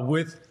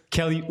with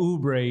Kelly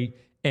Oubre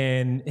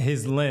and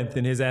his length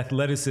and his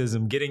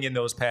athleticism getting in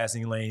those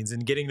passing lanes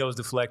and getting those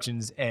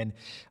deflections and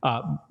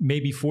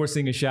maybe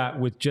forcing a shot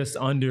with just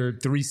under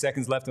 3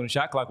 seconds left on the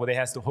shot clock where they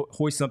has to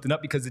hoist something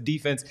up because the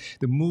defense,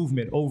 the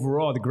movement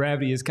overall, the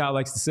gravity, as Kyle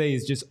likes to say,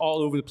 is just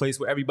all over the place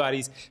where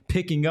everybody's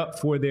picking up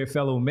for their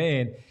fellow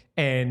man.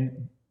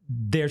 And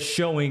they're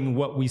showing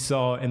what we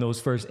saw in those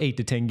first 8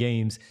 to 10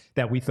 games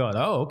that we thought,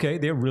 oh, okay,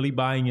 they're really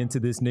buying into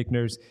this Nick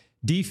Nurse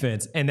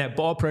defense. And that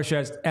ball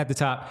pressure at the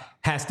top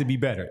has to be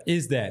better.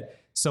 Is that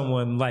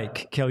someone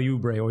like Kelly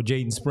Oubre or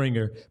Jaden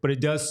Springer? But it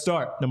does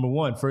start, number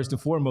one, first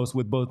and foremost,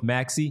 with both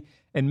Maxey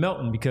and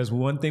Melton, because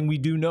one thing we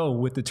do know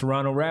with the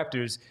Toronto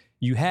Raptors,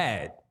 you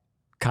had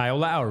Kyle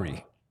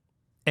Lowry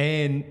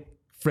and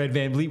Fred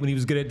VanVleet when he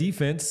was good at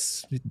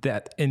defense,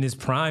 that in his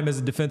prime as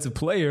a defensive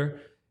player,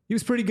 he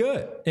was pretty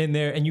good in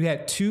there. And you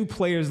had two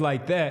players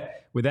like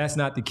that, where that's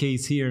not the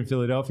case here in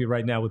Philadelphia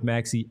right now with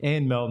Maxey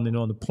and Melton. And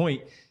on the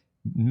point,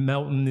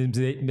 Melton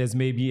is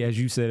maybe, as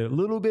you said, a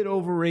little bit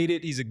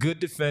overrated. He's a good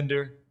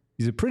defender.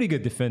 He's a pretty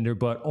good defender,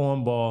 but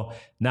on ball,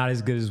 not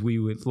as good as we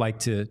would like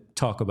to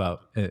talk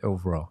about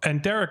overall.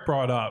 And Derek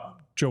brought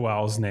up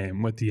Joel's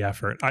name with the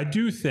effort. I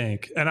do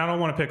think, and I don't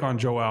want to pick on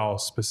Joel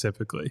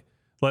specifically,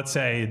 let's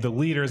say the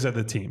leaders of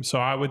the team. So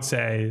I would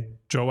say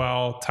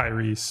Joel,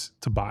 Tyrese,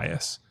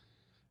 Tobias.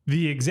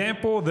 The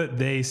example that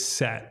they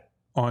set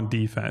on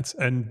defense,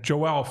 and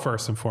Joel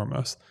first and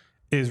foremost,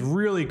 is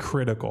really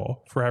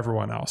critical for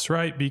everyone else,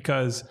 right?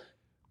 Because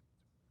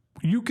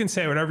you can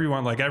say whatever you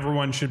want, like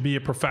everyone should be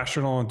a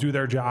professional and do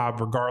their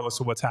job regardless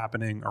of what's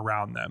happening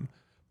around them.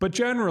 But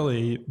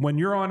generally, when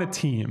you're on a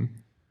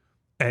team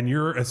and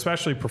you're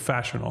especially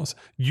professionals,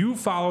 you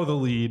follow the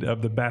lead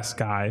of the best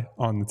guy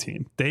on the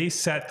team. They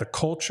set the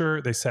culture,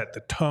 they set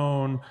the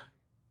tone.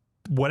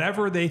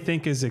 Whatever they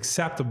think is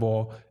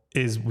acceptable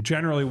is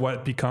generally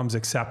what becomes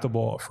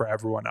acceptable for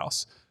everyone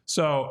else.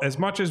 So as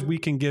much as we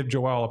can give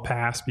Joel a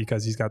pass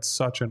because he's got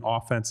such an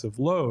offensive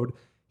load,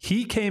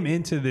 he came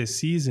into this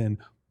season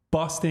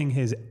busting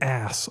his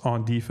ass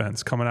on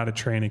defense coming out of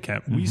training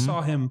camp. We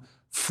saw him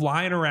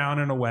flying around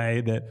in a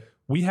way that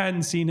we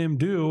hadn't seen him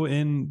do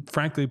in,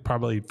 frankly,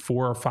 probably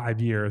 4 or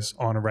 5 years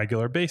on a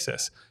regular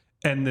basis.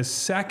 And the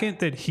second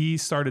that he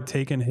started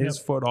taking his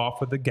foot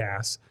off of the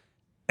gas,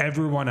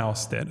 everyone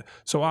else did.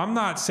 So I'm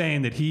not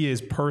saying that he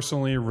is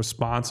personally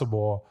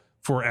responsible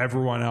for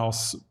everyone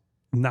else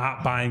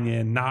not buying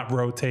in, not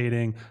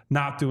rotating,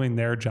 not doing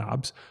their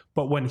jobs.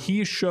 But when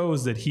he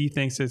shows that he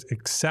thinks it's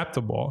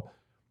acceptable,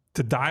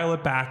 to dial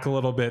it back a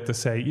little bit to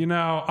say,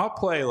 I'll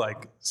play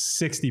like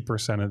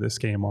 60% of this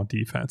game on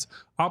defense.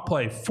 I'll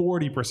play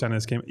 40% of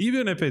this game,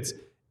 even if it's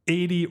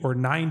 80 or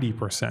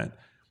 90%.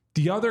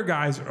 The other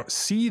guys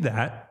see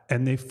that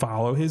and they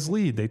follow his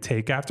lead. They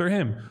take after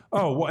him.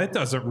 Oh, well, it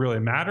doesn't really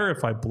matter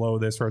if I blow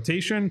this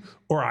rotation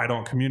or I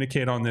don't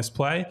communicate on this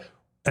play.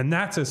 And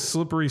that's a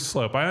slippery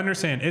slope. I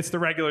understand it's the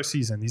regular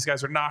season. These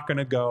guys are not going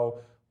to go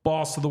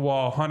balls to the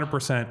wall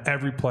 100%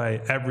 every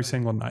play, every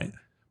single night.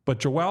 But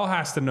Joel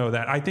has to know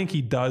that. I think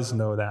he does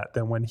know that.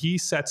 Then when he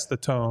sets the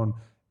tone,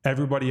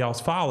 everybody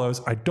else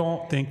follows. I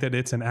don't think that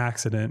it's an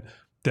accident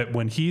that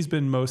when he's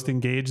been most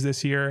engaged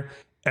this year,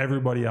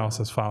 everybody else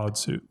has followed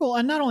suit. Well,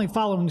 and not only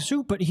following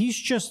suit, but he's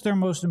just their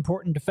most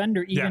important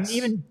defender,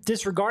 even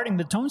disregarding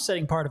the tone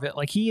setting part of it.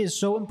 Like, he is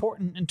so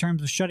important in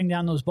terms of shutting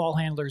down those ball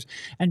handlers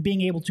and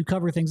being able to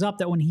cover things up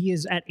that when he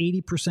is at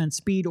 80%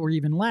 speed or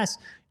even less,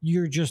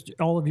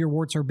 all of your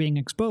warts are being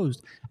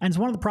exposed. And it's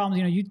one of the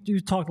problems,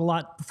 you talked a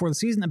lot before the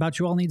season about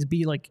Joel needs to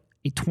be like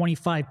a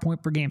 25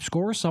 point per game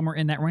scorer, somewhere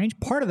in that range.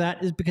 Part of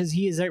that is because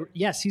he's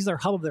their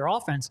hub of their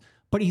offense,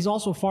 but he's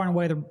also far and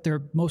away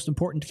their most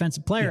important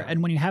defensive player. Yeah.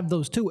 And when you have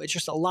those two, it's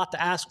just a lot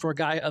to ask for a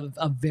guy of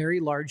a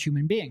very large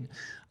human being.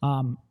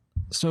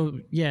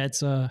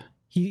 It's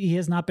he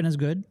has not been as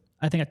good.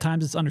 I think at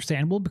times it's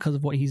understandable because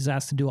of what he's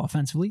asked to do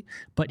offensively,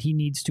 but he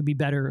needs to be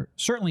better,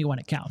 certainly when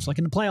it counts, like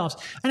in the playoffs.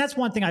 And that's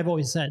one thing I've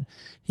always said.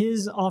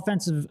 His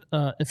offensive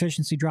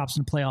efficiency drops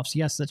in the playoffs.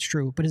 Yes, that's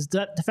true. But his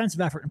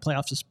defensive effort in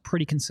playoffs is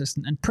pretty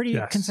consistent and pretty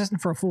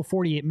consistent for a full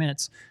 48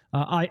 minutes.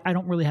 I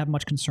don't really have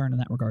much concern in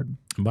that regard.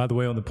 And by the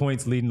way, on the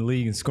points, leading the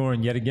league in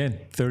scoring yet again,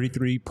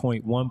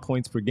 33.1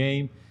 points per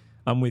game.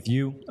 I'm with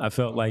you. I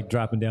felt like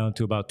dropping down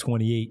to about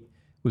 28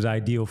 was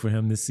ideal for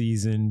him this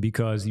season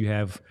because you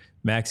have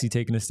Maxey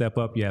taking a step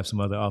up. You have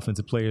some other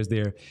offensive players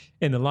there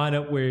in the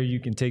lineup where you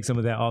can take some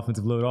of that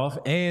offensive load off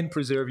and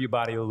preserve your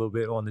body a little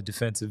bit on the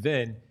defensive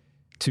end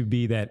to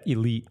be that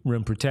elite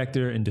rim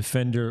protector and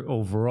defender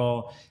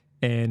overall.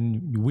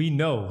 And we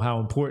know how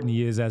important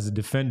he is as a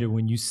defender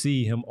when you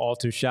see him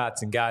alter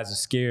shots and guys are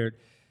scared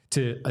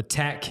to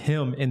attack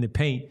him in the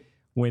paint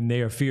when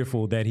they are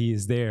fearful that he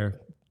is there,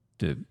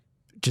 to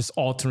just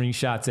altering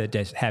shots that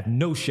have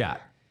no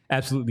shot,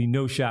 absolutely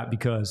no shot,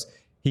 because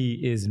he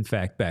is, in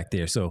fact, back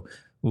there. So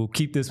we'll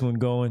keep this one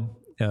going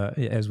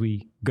as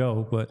we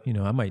go. But,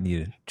 I might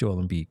need a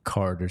Joel Embiid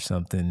card or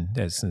something,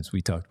 since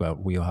we talked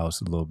about Wheelhouse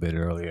a little bit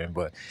earlier.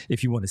 But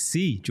if you want to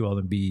see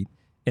Joel Embiid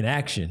in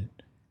action,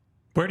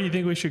 where do you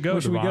think we should go,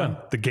 Devon?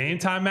 The Game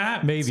Time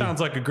app? Maybe.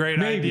 Sounds like a great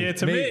idea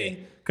to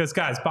me. Because,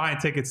 guys, buying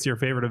tickets to your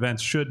favorite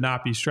events should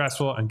not be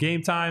stressful. And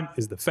Game Time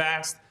is the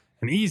fast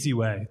and easy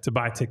way to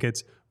buy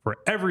tickets for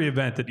every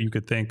event that you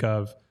could think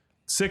of.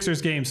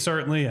 Sixers game,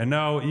 certainly. I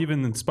know,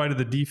 even in spite of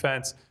the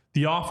defense,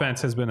 the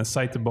offense has been a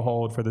sight to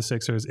behold for the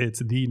Sixers. It's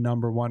the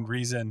number one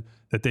reason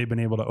that they've been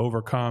able to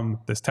overcome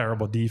this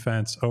terrible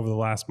defense over the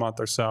last month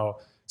or so.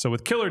 So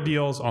with killer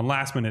deals on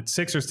last-minute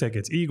Sixers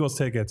tickets, Eagles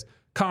tickets,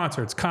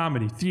 concerts,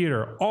 comedy,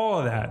 theater, all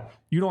of that,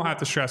 you don't have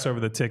to stress over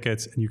the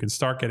tickets, and you can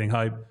start getting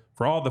hyped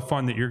for all the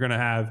fun that you're going to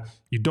have.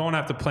 You don't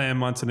have to plan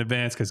months in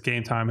advance because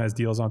Game Time has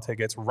deals on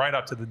tickets right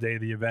up to the day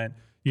of the event.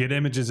 You get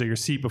images of your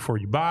seat before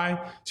you buy,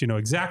 so you know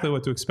exactly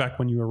what to expect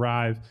when you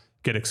arrive.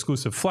 Get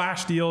exclusive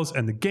flash deals,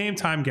 and the Game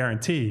Time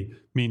guarantee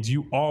means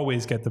you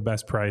always get the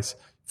best price.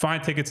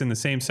 Find tickets in the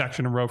same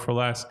section and row for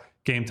less.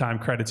 Game Time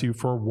credits you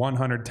for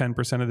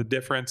 110% of the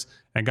difference.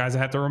 And guys, I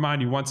have to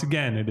remind you once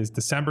again, it is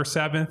December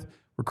 7th.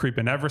 We're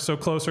creeping ever so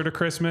closer to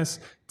Christmas.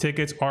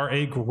 Tickets are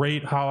a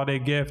great holiday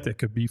gift. It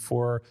could be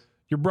for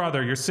your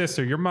brother, your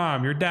sister, your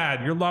mom, your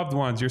dad, your loved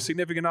ones, your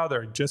significant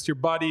other, just your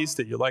buddies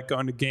that you like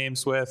going to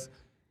games with.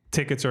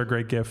 Tickets are a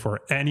great gift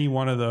for any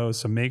one of those,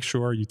 so make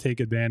sure you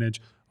take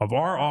advantage of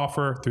our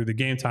offer through the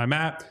Game Time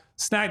app.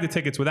 Snag the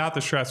tickets without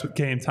the stress with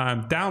Game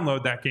Time.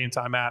 Download that Game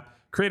Time app,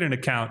 create an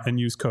account, and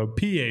use code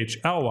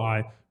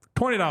PHLY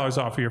for $20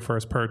 off of your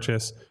first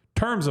purchase.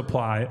 Terms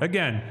apply.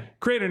 Again,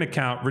 create an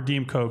account,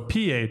 redeem code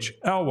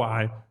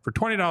PHLY for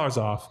 $20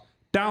 off.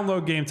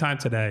 Download Game Time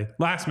today.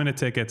 Last minute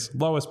tickets,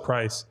 lowest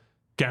price,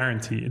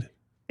 guaranteed.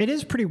 It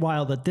is pretty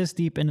wild that this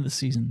deep into the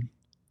season,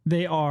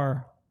 they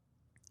are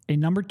a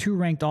number 2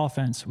 ranked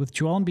offense with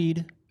Joel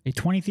Embiid, a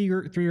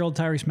 23-year-old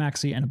Tyrese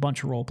Maxey, and a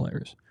bunch of role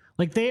players.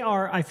 Like, they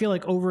are, I feel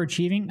like,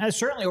 overachieving.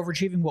 Certainly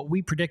overachieving what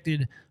we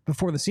predicted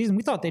before the season.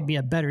 We thought they'd be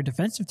a better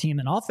defensive team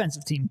than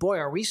offensive team. Boy,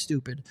 are we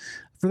stupid.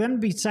 For them to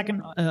be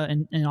second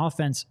in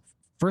offense,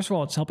 first of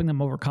all, it's helping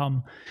them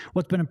overcome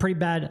what's been a pretty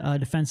bad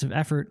defensive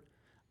effort.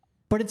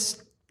 But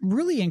it's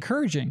really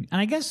encouraging. And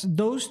I guess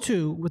those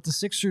two, with the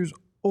Sixers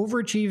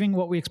overachieving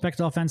what we expect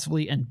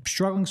offensively and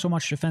struggling so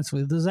much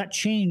defensively, does that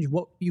change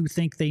what you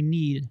think they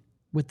need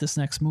with this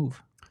next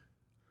move?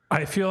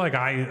 I feel like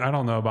I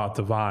don't know about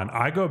Devon.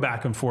 I go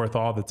back and forth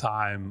all the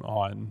time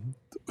on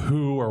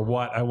who or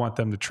what I want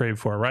them to trade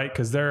for, right?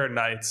 Because there are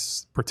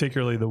nights,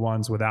 particularly the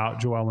ones without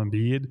Joel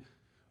Embiid,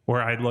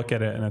 where I look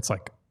at it and it's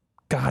like,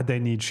 God, they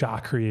need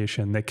shot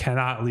creation. They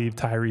cannot leave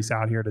Tyrese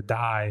out here to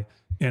die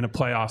in a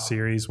playoff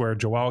series where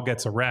Joel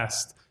gets a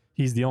rest.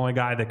 He's the only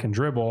guy that can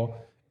dribble.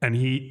 and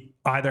he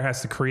either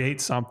has to create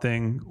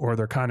something or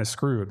they're kind of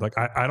screwed. Like,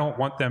 I don't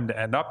want them to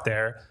end up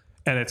there.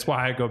 And it's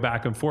why I go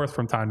back and forth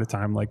from time to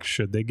time. Like,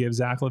 should they give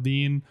Zach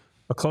LaVine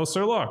a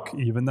closer look?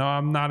 Even though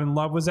I'm not in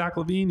love with Zach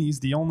LaVine, he's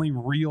the only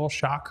real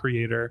shot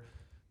creator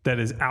that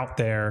is out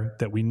there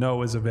that we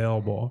know is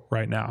available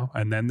right now.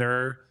 And then there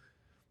are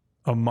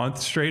a month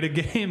straight of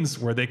games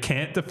where they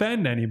can't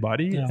defend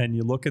anybody. Yeah. And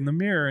you look in the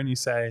mirror and you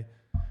say,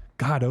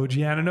 God, OG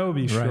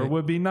Anunoby sure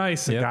would be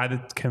nice. A guy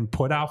that can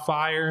put out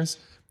fires,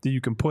 that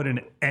you can put in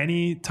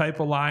any type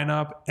of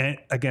lineup and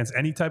against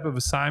any type of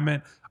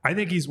assignment. I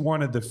think he's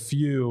one of the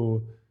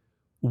few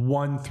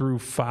 1 through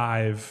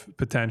 5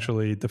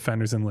 potentially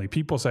defenders in the league.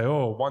 People say,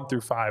 1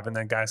 through 5, and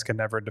then guys can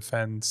never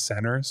defend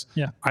centers.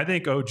 Yeah. I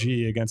think OG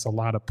against a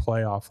lot of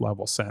playoff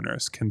level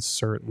centers can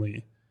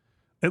certainly,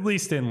 at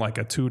least in like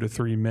a 2 to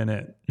 3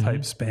 minute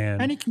type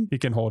span, and he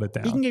can hold it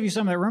down. He can give you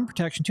some of that rim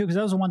protection too, because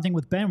that was the one thing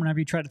with Ben. Whenever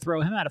you tried to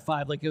throw him out of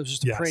 5, like it was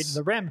just a parade to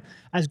the rim.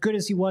 As good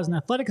as he was and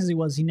athletic as he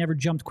was, he never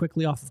jumped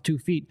quickly off of 2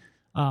 feet.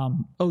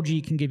 OG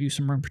can give you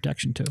some rim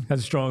protection too. Has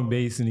a strong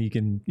base, and he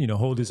can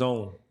hold his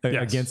own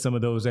against some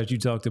of those that you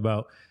talked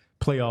about,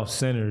 playoff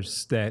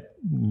centers that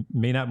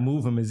may not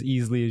move him as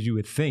easily as you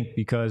would think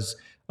because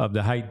of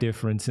the height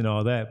difference and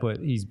all that.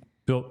 But he's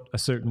built a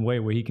certain way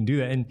where he can do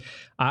that. And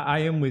I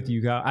am with you,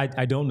 guys.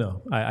 I don't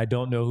know. I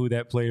don't know who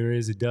that player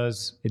is. It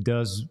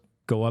does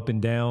go up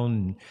and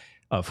down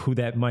of who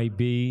that might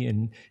be.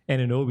 And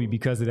Anunoby,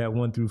 because of that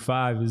 1 through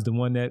 5, is the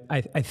one that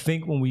I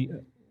think when we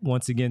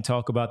once again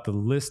talk about the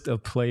list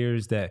of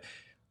players that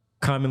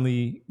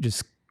commonly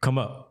just come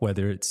up,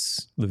 whether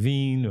it's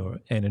LaVine or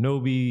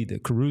Anunoby, the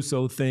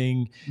Caruso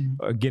thing,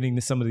 or getting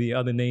to some of the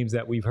other names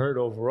that we've heard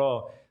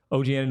overall,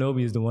 OG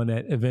Anunoby is the one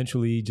that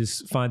eventually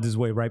just finds his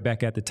way right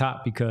back at the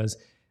top because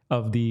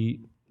of the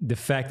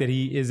fact that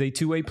he is a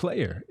two-way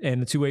player,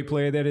 and a two-way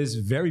player that is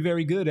very,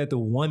 very good at the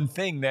one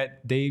thing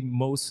that they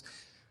most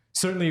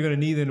certainly are going to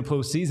need in the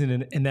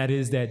postseason, and that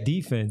is that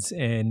defense.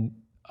 And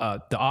the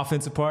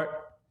offensive part,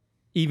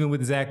 even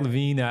with Zach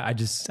LaVine,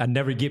 I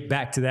never get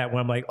back to that when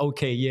I'm like,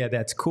 okay, yeah,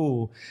 that's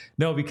cool.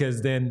 No,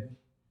 because then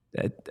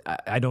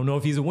I don't know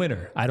if he's a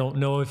winner. I don't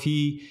know if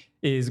he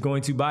is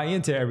going to buy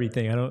into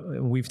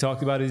everything. We've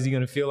talked about, is he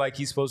going to feel like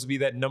he's supposed to be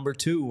that number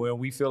 2, where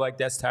we feel like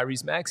that's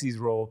Tyrese Maxey's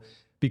role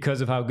because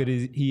of how good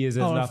he is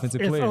as an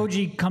offensive player. If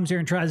OG comes here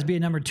and tries to be a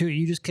number 2,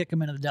 you just kick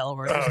him into the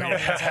Delaware. No,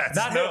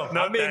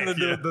 I mean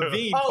the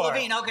LaVine part.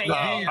 LaVine, okay.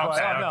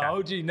 No,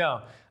 OG,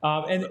 no.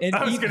 And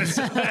I was going to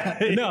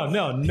say,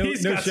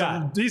 no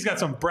shot. He's got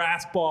some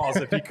brass balls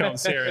if he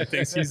comes here and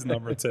thinks he's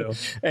number 2.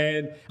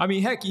 And I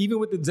mean, heck, even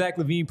with the Zach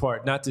LaVine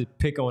part, not to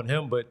pick on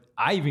him, but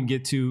I even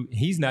get to,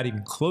 he's not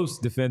even close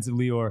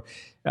defensively, or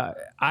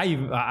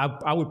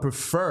I would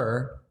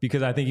prefer,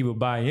 because I think he would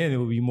buy in, it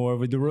would be more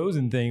of a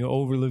DeRozan thing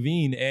over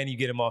LaVine, and you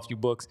get him off your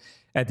books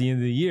at the end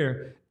of the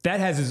year. That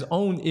has its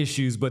own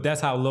issues, but that's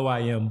how low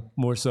I am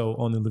more so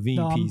on the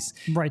LaVine piece.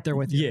 I'm right there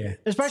with you. Yeah.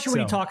 Especially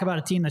when you talk about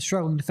a team that's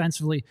struggling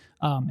defensively.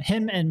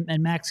 Him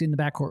and Maxey in the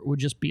backcourt would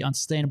just be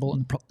unsustainable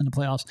in the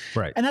playoffs.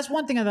 Right. And that's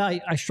one thing that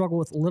I struggle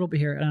with a little bit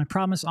here. And I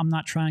promise I'm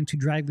not trying to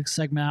drag the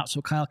segment out so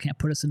Kyle can't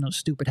put us in those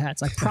stupid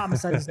hats. I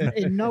promise that is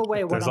in no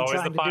way what I'm trying to do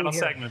here. There's always the final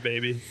segment,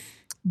 baby.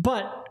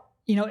 But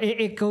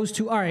it goes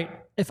to, all right,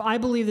 if I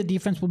believe the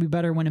defense will be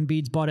better when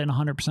Embiid's bought in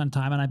 100%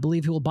 time, and I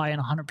believe he will buy in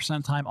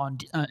 100% time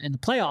in the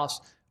playoffs,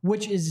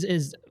 which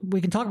is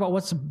we can talk about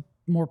what's a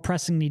more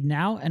pressing need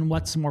now and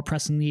what's a more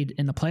pressing need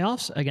in the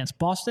playoffs against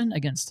Boston,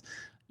 against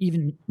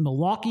even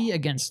Milwaukee,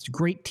 against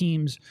great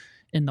teams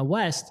in the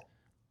West.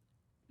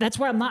 That's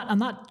why I'm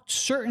not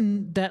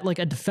certain that like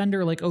a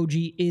defender like OG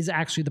is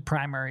actually the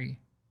primary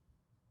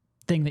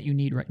thing that you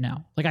need right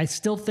now. Like, I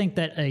still think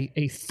that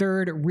a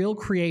third real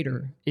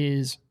creator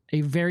is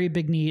a very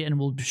big need and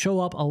will show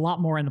up a lot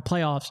more in the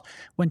playoffs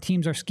when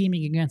teams are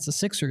scheming against the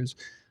Sixers,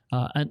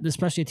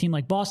 especially a team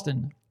like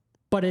Boston.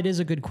 But it is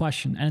a good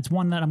question, and it's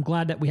one that I'm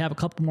glad that we have a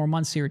couple more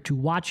months here to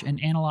watch and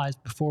analyze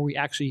before we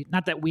actually,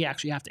 not that we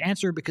actually have to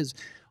answer, because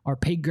our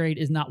pay grade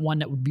is not one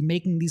that would be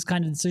making these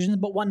kind of decisions,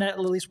 but one that at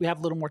least we have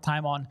a little more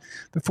time on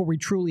before we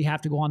truly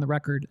have to go on the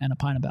record and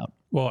opine about.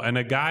 Well, and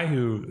a guy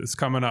who is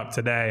coming up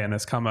today and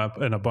has come up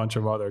in a bunch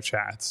of other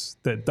chats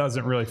that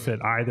doesn't really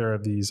fit either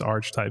of these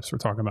archetypes we're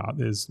talking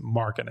about is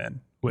Markkanen,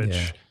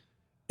 which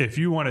if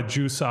you want to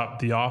juice up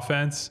the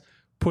offense,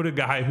 put a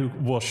guy who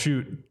will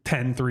shoot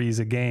 10 threes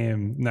a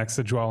game next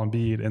to Joel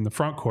Embiid in the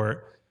front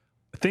court,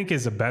 I think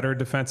is a better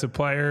defensive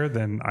player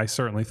than I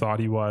certainly thought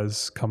he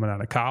was coming out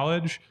of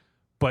college.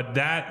 But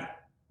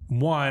that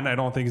one, I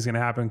don't think is going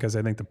to happen because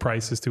I think the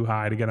price is too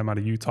high to get him out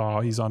of Utah.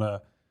 He's on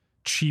a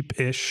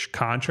cheap-ish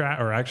contract,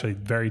 or actually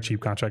very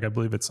cheap contract. I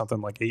believe it's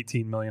something like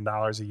 $18 million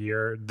a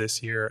year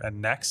this year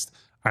and next.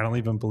 I don't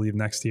even believe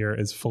next year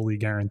is fully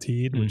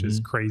guaranteed, which is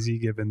crazy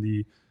given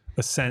the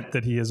ascent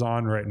that he is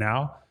on right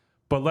now.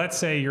 But let's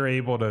say you're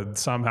able to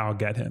somehow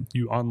get him.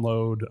 You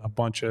unload a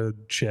bunch of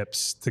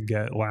chips to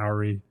get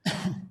Lowry,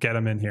 get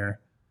him in here.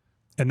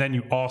 And then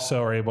you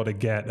also are able to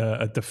get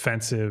a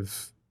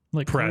defensive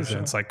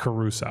presence like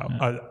Caruso.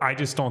 Yeah. I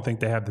just don't think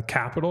they have the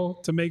capital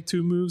to make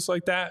 2 moves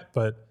like that.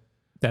 But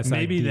That's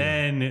maybe ideal.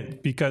 then,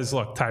 because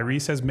look,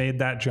 Tyrese has made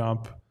that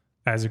jump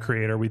as a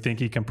creator. We think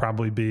he can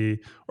probably be,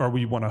 or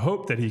we want to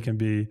hope that he can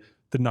be,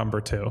 the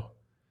number 2.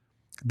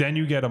 Then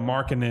you get a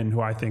Markkanen,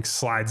 who I think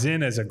slides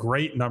in as a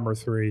great number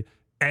 3,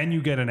 and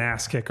you get an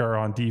ass kicker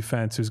on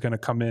defense who's going to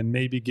come in,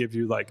 maybe give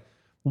you like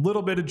a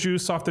little bit of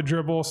juice off the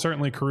dribble.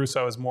 Certainly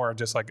Caruso is more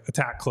just like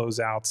attack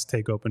closeouts,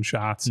 take open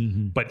shots,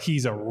 but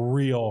he's a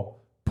real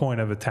point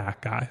of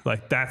attack guy.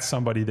 Like that's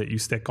somebody that you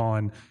stick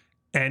on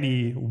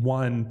any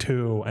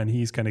 1-2 and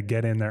he's going to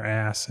get in their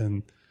ass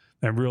and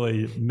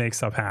really make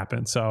stuff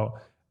happen. So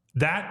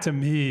that to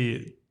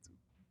me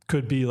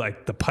could be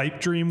like the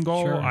pipe dream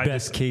goal. Sure.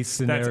 Best case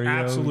scenario.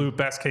 That's absolute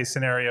best case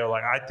scenario.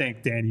 Like I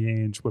think Danny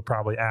Ainge would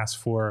probably ask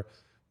for,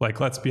 like,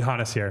 let's be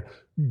honest here,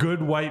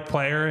 good white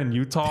player in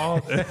Utah.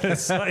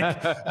 It's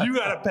like you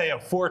got to pay a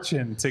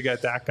fortune to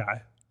get that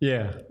guy.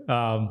 Yeah,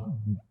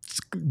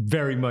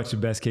 very much a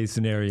best case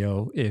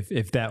scenario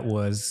if that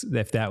was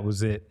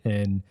it,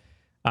 and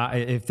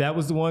if that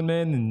was the one,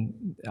 man,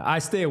 and I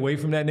stay away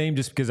from that name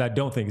just because I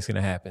don't think it's going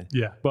to happen.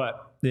 Yeah,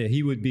 but yeah,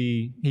 he would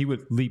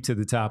leap to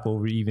the top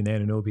over even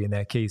Anunoby in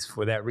that case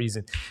for that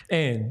reason.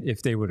 And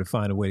if they were to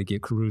find a way to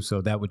get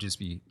Caruso, that would just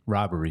be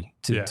robbery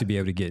to be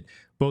able to get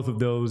both of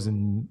those.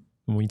 And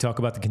when you talk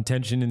about the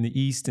contention in the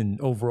East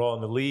and overall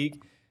in the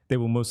league, they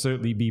will most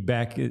certainly be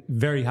back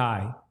very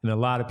high in a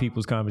lot of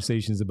people's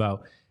conversations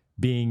about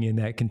being in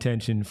that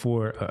contention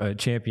for a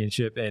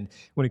championship. And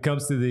when it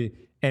comes to the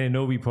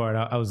Anunoby part,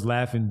 I was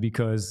laughing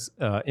because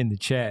in the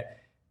chat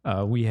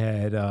we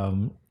had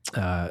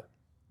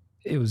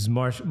it was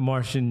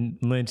Martian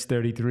Lynch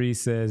 33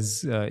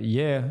 says,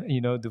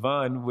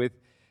 Devon, with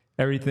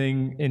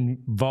everything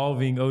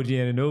involving OG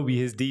Anunoby,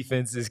 his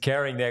defense is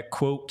carrying that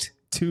quote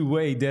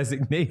two-way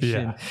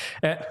designation.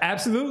 Yeah.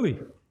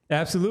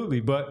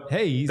 Absolutely. But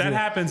hey, that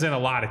happens in a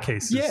lot of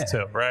cases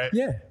too, right?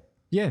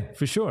 Yeah,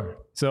 for sure.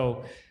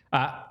 So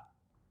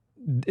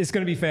it's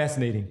going to be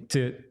fascinating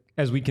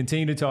as we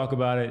continue to talk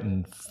about it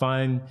and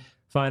find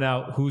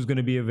out who's going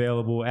to be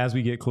available as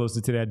we get closer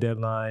to that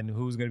deadline,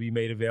 who's going to be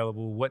made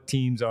available, what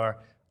teams are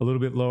a little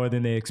bit lower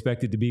than they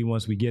expected to be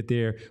once we get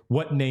there,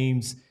 what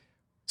names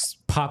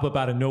pop up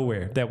out of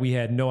nowhere that we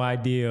had no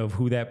idea of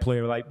who that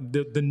player, like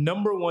the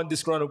number one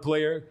disgruntled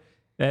player,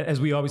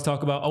 as we always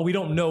talk about, we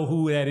don't know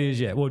who that is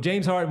yet. Well,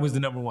 James Harden was the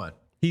number one.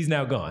 He's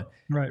now gone.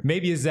 Right.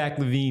 Maybe it's Zach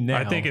LaVine now.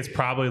 I think it's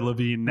probably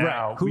LaVine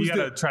now. Right. We got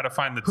to try to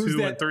find the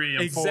 2 and 3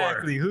 and 4.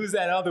 Exactly. Who's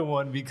that other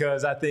one?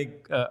 Because I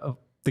think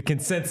the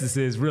consensus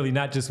is really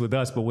not just with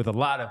us, but with a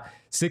lot of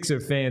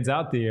Sixer fans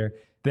out there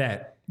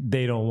that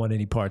they don't want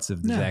any parts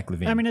of the Zach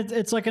LaVine. I mean,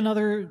 it's like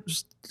another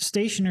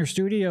station or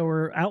studio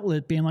or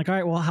outlet being like, all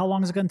right, well, how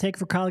long is it going to take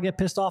for Kyle to get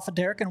pissed off at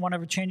Derek and want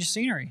to change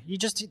scenery?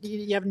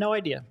 You have no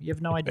idea. You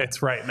have no idea.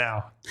 It's right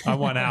now. I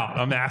want out.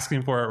 I'm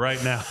asking for it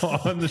right now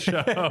on the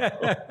show.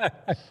 I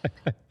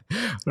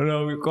don't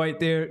know, we're quite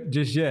there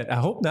just yet. I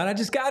hope not. I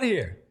just got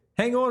here.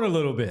 Hang on a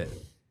little bit.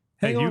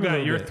 Hey, you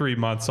got your 3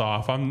 months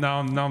off.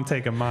 I'm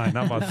taking mine.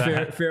 How about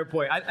that? Fair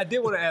point. I did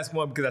want to ask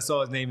one because I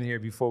saw his name in here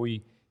before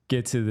we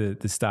get to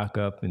the stock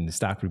up and the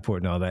stock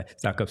report and all that.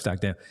 Stock up,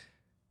 stock down.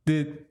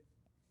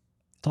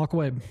 Talk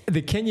away.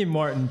 The Kenyon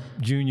Martin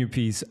Jr.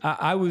 piece,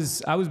 I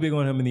was big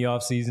on him in the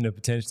offseason of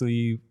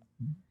potentially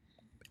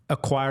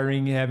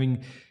acquiring,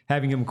 having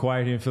him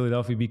acquired here in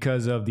Philadelphia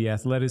because of the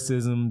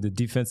athleticism, the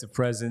defensive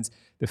presence,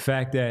 the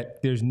fact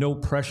that there's no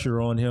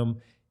pressure on him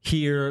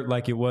here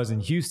like it was in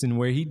Houston,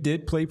 where he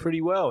did play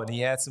pretty well and he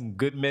had some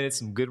good minutes,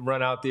 some good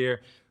run out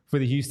there for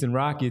the Houston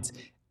Rockets.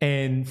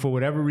 And for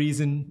whatever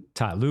reason,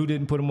 Ty Lue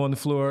didn't put him on the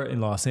floor in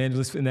Los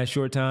Angeles in that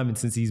short time. And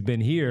since he's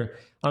been here,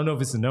 I don't know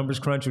if it's a numbers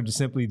crunch or just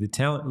simply the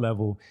talent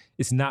level,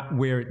 it's not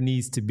where it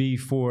needs to be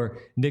for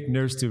Nick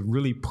Nurse to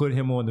really put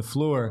him on the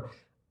floor.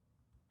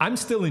 I'm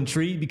still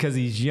intrigued because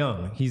he's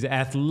young. He's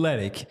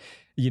athletic.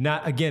 You're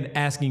not, again,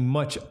 asking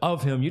much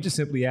of him. You're just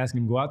simply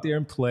asking him to go out there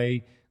and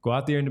play, go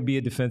out there and to be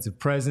a defensive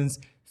presence,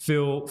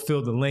 fill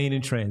the lane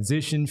in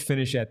transition,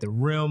 finish at the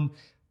rim.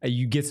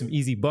 You get some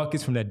easy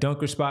buckets from that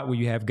dunker spot where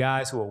you have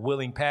guys who are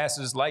willing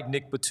passers like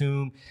Nick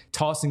Batum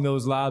tossing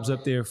those lobs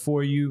up there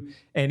for you.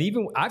 And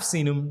even I've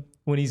seen him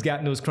when he's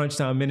gotten those crunch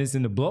time minutes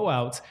in the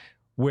blowouts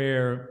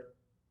where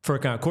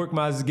Furkan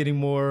Korkmaz is getting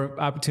more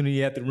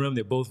opportunity at the rim.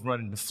 They're both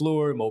running the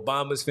floor. Mo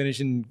Bamba's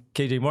finishing.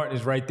 KJ Martin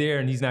is right there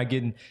and he's not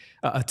getting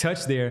a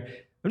touch there.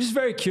 I'm just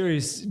very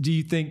curious. Do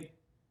you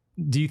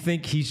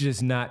think he's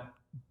just not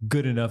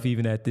good enough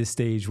even at this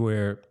stage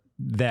where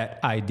that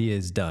idea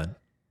is done?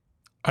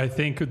 I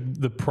think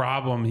the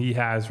problem he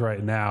has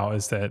right now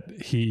is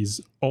that he's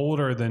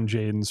older than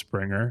Jaden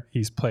Springer.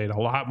 He's played a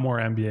lot more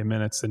NBA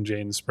minutes than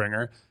Jaden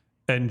Springer.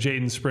 And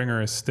Jaden Springer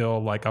is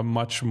still like a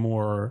much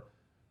more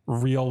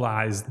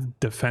realized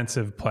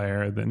defensive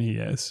player than he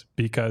is,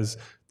 because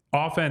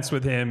offense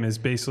with him is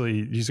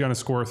basically he's going to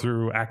score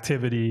through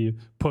activity,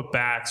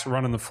 putbacks,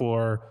 running the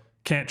floor,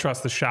 can't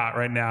trust the shot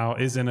right now,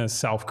 isn't a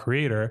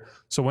self-creator.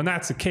 So when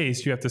that's the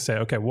case, you have to say,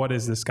 okay, what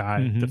is this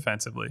guy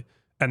defensively?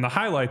 And the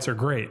highlights are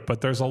great, but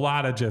there's a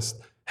lot of just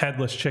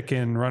headless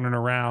chicken running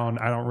around.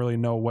 I don't really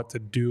know what to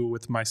do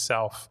with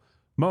myself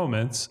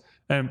moments.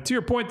 And to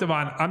your point,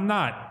 Devon, I'm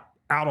not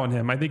out on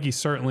him. I think he's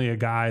certainly a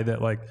guy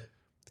that, like,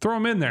 throw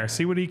him in there,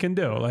 see what he can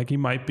do. Like, he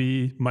might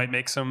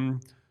make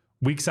some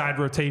weak side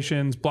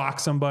rotations, block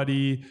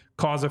somebody,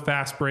 cause a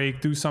fast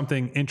break, do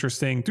something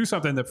interesting, do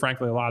something that,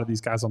 frankly, a lot of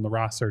these guys on the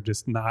roster are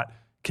just not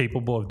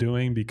capable of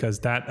doing, because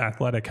that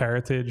athletic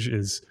heritage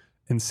is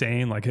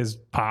insane. Like, his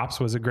pops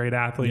was a great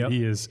athlete. Yep.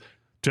 He is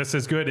just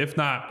as good, if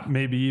not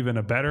maybe even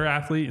a better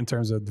athlete in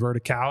terms of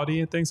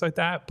verticality and things like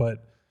that.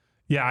 But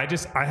yeah,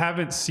 I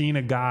haven't seen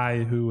a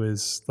guy who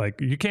is like,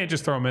 you can't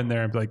just throw him in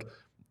there and be like,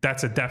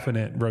 that's a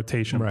definite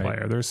rotation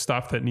player. There's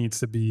stuff that needs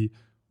to be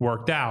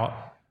worked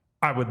out.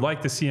 I would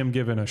like to see him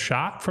given a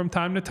shot from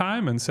time to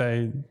time and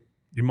say,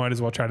 you might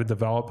as well try to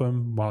develop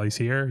him while he's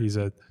here. He's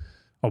a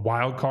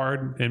wild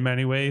card in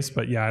many ways,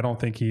 but yeah, I don't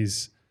think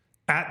he's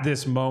at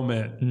this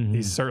moment.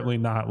 He's certainly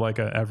not like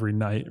a every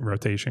night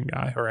rotation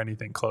guy or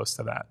anything close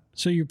to that.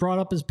 So you brought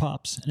up his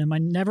pops, and in my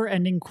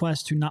never-ending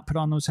quest to not put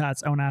on those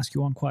hats, I want to ask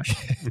you one question.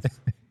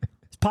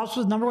 His pops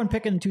was number 1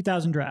 pick in the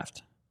 2000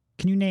 draft.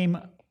 Can you name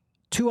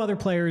 2 other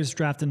players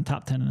drafted in the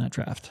top 10 in that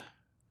draft?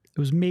 It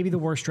was maybe the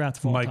worst draft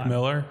of all time. Mike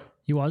Miller.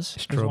 He was.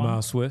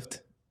 Stromile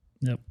Swift.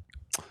 Yep.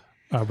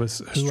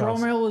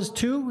 Stromile was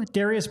 2.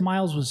 Darius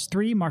Miles was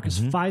 3. Marcus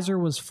Pfizer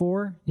was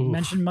 4. You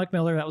mentioned Mike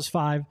Miller. That was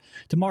 5.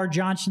 DeMar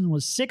Johnson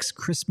was 6.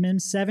 Chris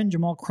Mims 7.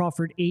 Jamal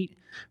Crawford 8.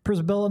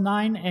 Prisbilla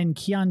 9. And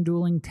Keon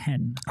Dooling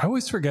 10. I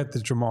always forget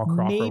that Jamal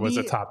Crawford was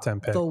a top 10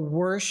 pick. The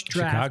worst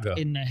draft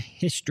Chicago. in the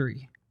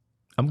history.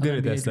 I'm good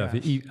at that NBA stuff.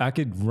 draft. I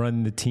could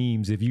run the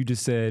teams. If you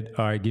just said,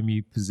 all right, give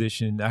me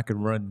position, I could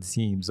run the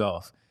teams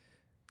off.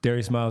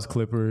 Darius Miles,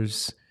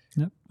 Clippers.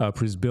 Yep.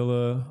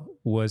 Prisbilla,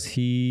 was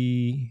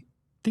he...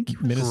 I think he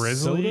was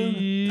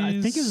Minnesota? I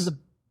think it was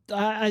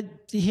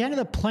he ended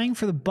up playing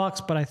for the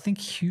Bucks, but I think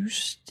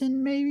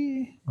Houston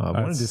maybe. I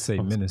wanted to say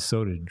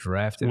Minnesota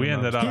drafted We him.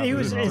 ended up. He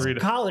was his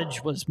agreed-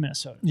 college was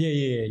Minnesota.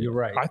 Yeah, you're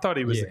right. I thought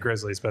he was Yeah. the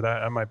Grizzlies, but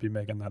I might be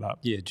making that up.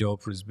 Yeah, Joel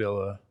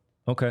Prisbilla.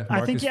 Okay.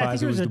 I think it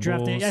was a the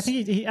draft. Bulls. I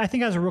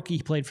think as a rookie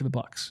he played for the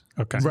Bucks.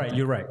 Okay. Right,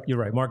 you're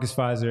right. Marcus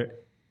Pfizer,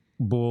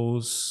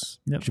 Bulls,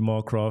 Yep.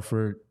 Jamal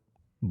Crawford,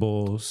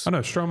 Bulls. Oh no,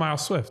 Stromile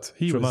Swift.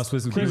 He was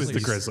the Grizzlies. He was the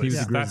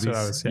Grizzlies. That's what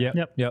I was saying.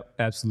 Yep,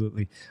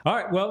 absolutely. All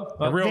right, well,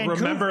 A real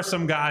Vancouver- remember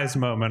some guys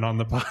moment on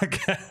the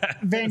podcast.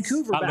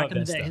 Vancouver I back love in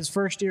the that day. stuff. His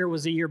first year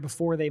was the year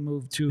before they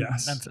moved to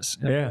Yes. Memphis.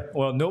 yeah.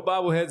 Well, no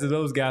bobbleheads of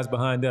those guys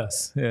behind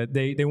us.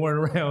 They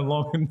weren't around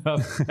long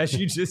enough. As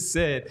you just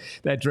said,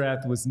 that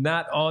draft was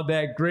not all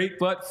that great.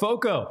 But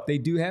FOCO, they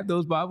do have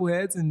those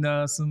bobbleheads,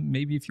 and some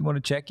maybe if you want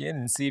to check in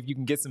and see if you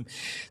can get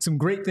some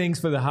great things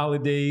for the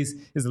holidays.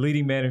 Is a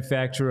leading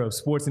manufacturer of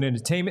sports and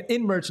entertainment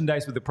in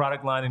merchandise, with the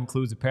product line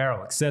includes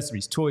apparel,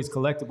 accessories, toys,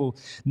 collectible,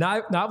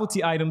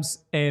 novelty items,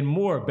 and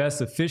more. Best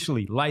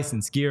officially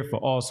licensed gear for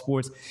all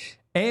sports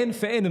and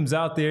fandoms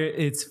out there.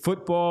 It's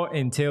football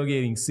and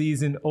tailgating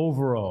season.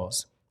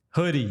 Overalls,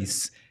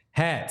 hoodies,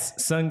 hats,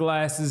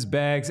 sunglasses,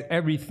 bags,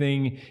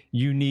 everything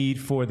you need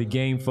for the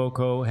game.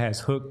 FOCO has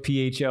hooked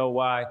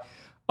PHLY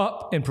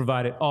up and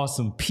provided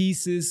awesome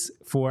pieces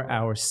for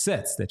our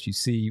sets that you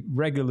see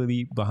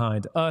regularly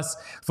behind us.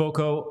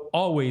 FOCO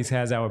always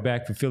has our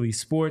back for Philly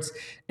sports,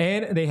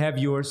 and they have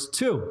yours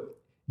too.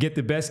 Get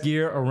the best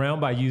gear around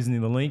by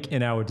using the link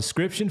in our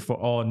description. For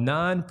all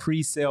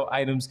non-presale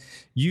items,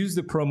 use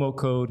the promo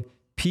code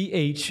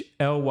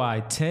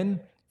PHLY10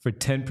 for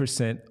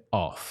 10%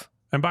 off.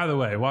 And by the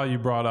way, while you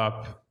brought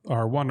up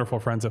our wonderful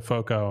friends at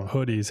FOCO,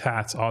 hoodies,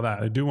 hats, all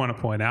that, I do want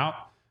to point out,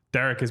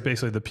 Derek is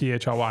basically the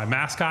PHLY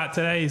mascot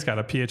today. He's got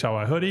a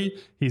PHLY hoodie.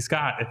 He's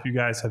got, if you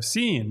guys have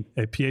seen,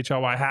 a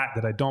PHLY hat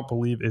that I don't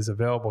believe is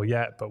available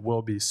yet, but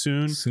will be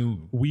soon.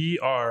 We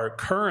are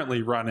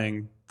currently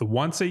running the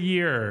once a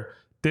year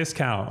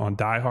discount on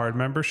Die Hard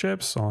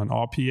memberships on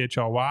all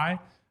PHLY.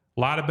 A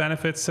lot of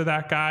benefits to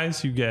that,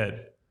 guys. You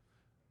get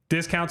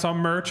discounts on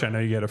merch. I know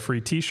you get a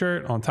free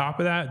t-shirt on top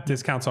of that.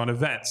 Discounts on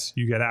events.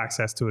 You get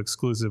access to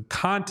exclusive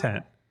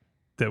content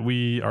that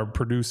we are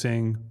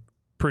producing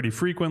pretty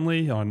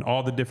frequently on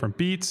all the different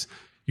beats.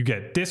 You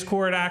get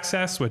Discord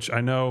access, which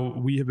I know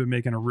we have been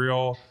making a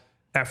real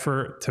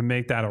effort to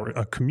make that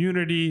a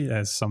community,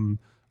 as some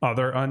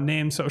other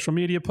unnamed social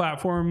media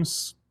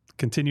platforms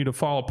continue to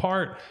fall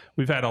apart.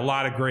 We've had a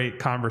lot of great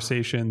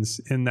conversations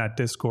in that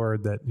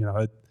Discord that,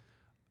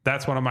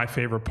 that's one of my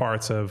favorite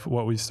parts of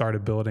what we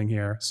started building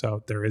here.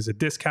 So there is a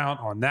discount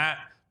on that.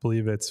 I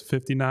believe it's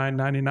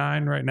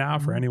 $59.99 right now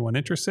for anyone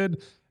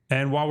interested.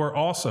 And while we're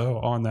also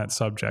on that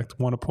subject,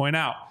 want to point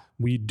out,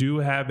 we do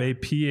have a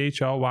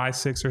PHLY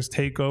Sixers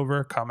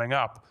takeover coming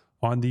up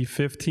on the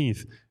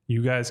 15th.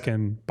 You guys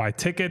can buy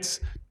tickets.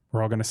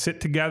 We're all going to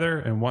sit together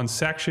in one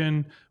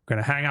section. We're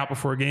going to hang out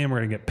before a game. We're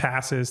going to get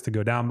passes to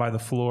go down by the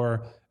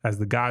floor as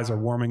the guys are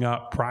warming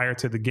up prior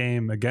to the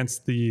game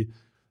against the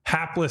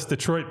hapless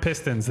Detroit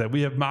Pistons that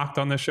we have mocked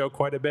on this show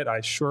quite a bit.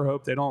 I sure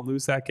hope they don't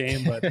lose that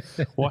game, but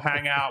we'll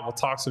hang out. We'll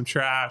talk some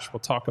trash. We'll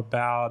talk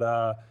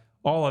about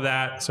all of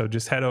that. So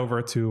just head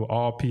over to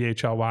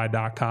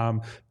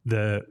allphly.com.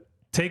 The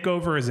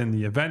takeover is in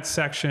the events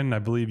section. I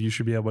believe you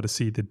should be able to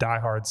see the Die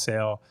Hard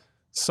sale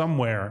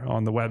somewhere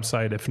on the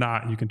website. If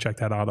not, you can check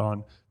that out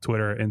on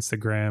Twitter,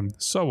 Instagram,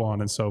 so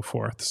on and so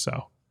forth.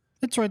 So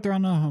It's right there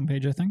on the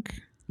homepage, I think.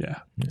 yeah.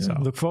 Yeah, So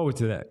look forward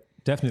to that.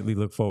 Definitely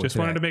look forward just to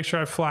wanted that. to make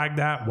sure I flagged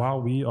that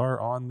while we are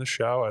on the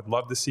show. I'd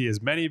love to see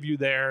as many of you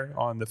there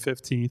on the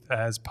 15th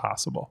as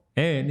possible.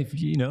 And if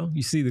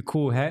you see the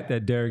cool hat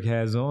that Derek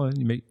has on,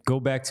 you may go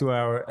back to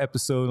our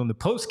episode on the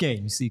post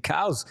game. You see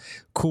Kyle's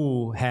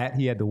cool hat.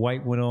 He had the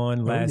white one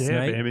on last yeah,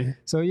 night. baby.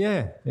 So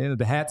yeah,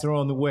 the hats are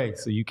on the way.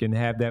 So you can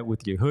have that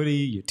with your hoodie,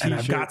 your And t-shirt.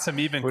 I've got some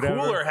even whatever.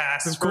 cooler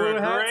hats Some for cooler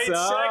a hats. great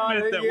Oh,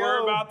 segment there that you we're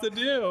go. about to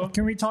do.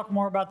 Can we talk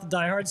more about the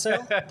Die Hard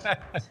sale?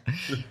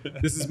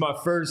 This is my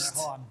first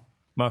Hold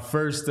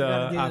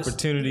on.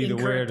 opportunity to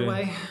wear Incorrect the.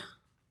 way.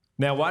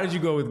 Now, why did you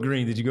go with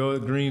green? Did you go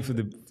with green for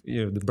the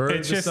the birds?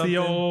 It's or just something? the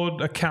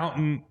old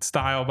accountant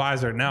style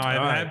visor. Now, I've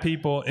All right. had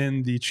people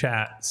in the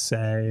chat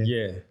say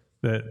Yeah.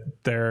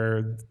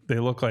 that they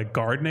look like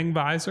gardening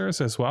visors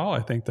as well. I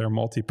think they're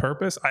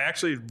multi-purpose. I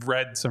actually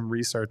read some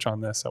research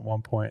on this at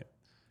one point.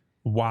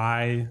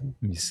 Why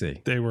Let me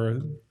see.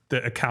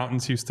 the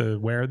accountants used to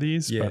wear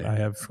these, but Yeah. I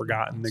have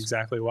forgotten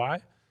exactly why.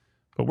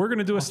 But we're going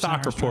to do a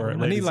stock report, I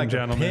ladies need like and a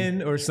gentlemen.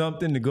 pin or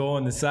something to go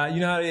on the side.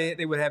 You know how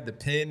they would have the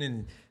pin,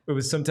 and it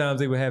was sometimes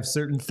they would have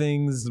certain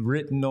things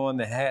written on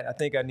the hat. I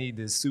think I need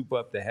to soup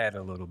up the hat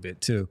a little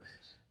bit too.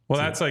 Well,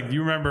 that's like,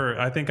 you remember,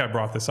 I think I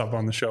brought this up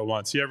on the show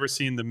once. You ever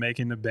seen the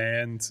Making the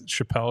Band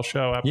Chappelle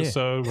show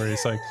episode where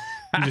he's like,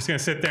 you're just going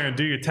to sit there and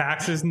do your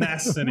taxes,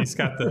 Ness? And he's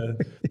got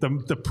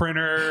the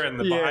printer and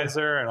the Yeah.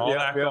 visor and all Yep,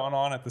 that yep. going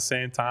on at the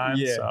same time.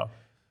 Yeah. So,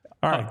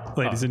 all right,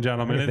 ladies and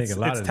gentlemen, I think it's a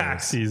lot of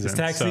tax those. season. It's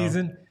tax So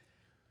season.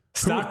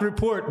 Stock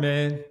report,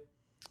 man.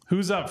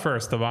 Who's up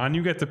first, Devon?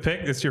 You get to pick.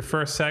 It's your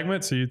first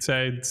segment. So you'd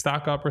say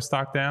stock up or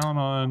stock down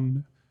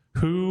on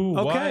who,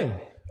 Okay.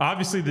 what?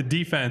 Obviously, the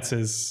defense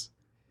is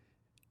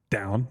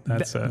down.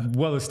 That's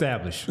Well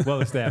established.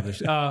 Well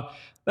established.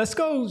 Let's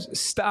go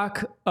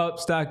stock up,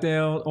 stock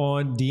down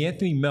on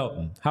DeAnthony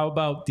Melton. How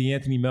about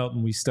DeAnthony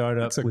Melton? We start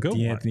up That's a with good one.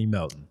 DeAnthony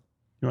Melton.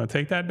 you want to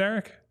take that,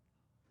 Derek?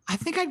 I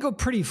think I'd go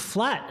pretty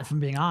flat if I'm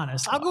being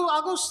honest. I'll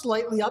go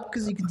slightly up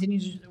because he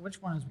continues. Which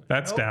one is?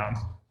 That's down.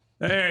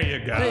 There you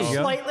go. There you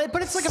go. Slightly,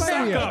 but it's like a Stock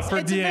very, up for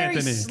it's a very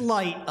DeAnthony.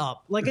 slight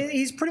up. Like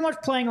he's pretty much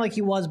playing like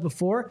he was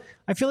before.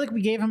 I feel like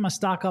we gave him a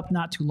stock up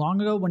not too long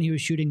ago when he was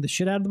shooting the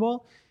shit out of the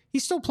ball.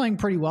 He's still playing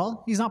pretty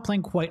well. He's not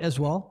playing quite as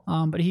well,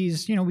 but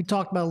he's, we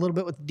talked about a little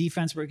bit with the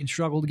defense where he can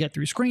struggle to get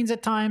through screens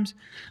at times.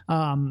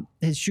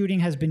 His shooting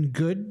has been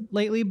good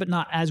lately, but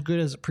not as good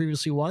as it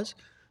previously was.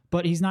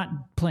 But he's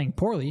not playing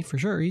poorly for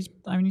sure. He's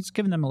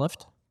giving them a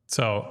lift.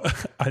 So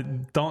I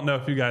don't know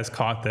if you guys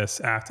caught this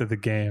after the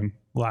game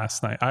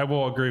last night. I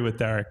will agree with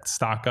Derek.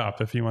 Stock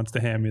up. If he wants to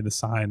hand me the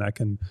sign, I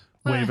can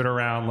wave it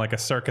around like a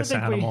circus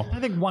animal. I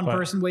think one But-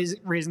 person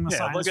raising the Yeah,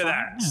 sign. look is at fine.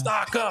 that. Yeah.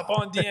 Stock up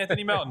on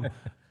DeAnthony Melton.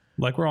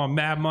 Like we're on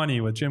Mad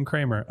Money with Jim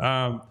Cramer.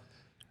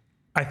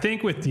 I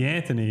think with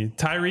DeAnthony,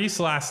 Tyrese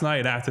last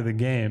night after the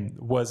game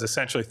was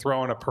essentially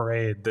throwing a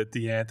parade that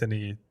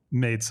DeAnthony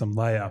made some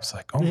layups.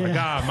 Like, oh my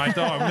God, my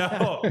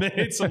dog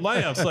made some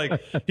layups.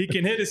 Like he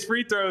can hit his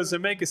free throws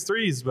and make his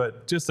threes,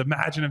 but just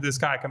imagine if this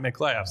guy can make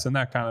layups. And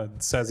that kind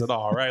of says it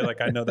all, right?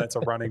 Like I know that's a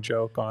running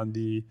joke on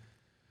the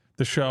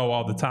show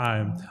all the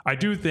time. I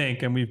do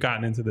think, and we've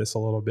gotten into this a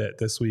little bit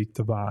this week,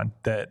 Devon,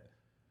 that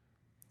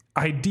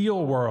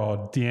ideal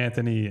world,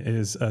 DeAnthony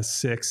is a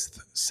 6th,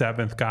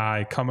 7th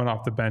guy coming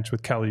off the bench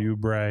with Kelly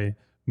Oubre,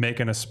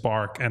 making a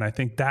spark. And I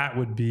think that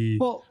would be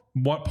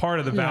what part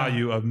of the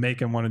value of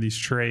making one of these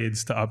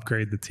trades to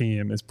upgrade the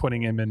team is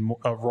putting him in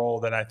a role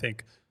that I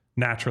think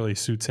naturally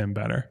suits him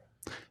better.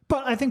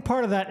 But I think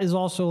part of that is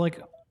also like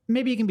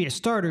maybe he can be a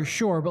starter,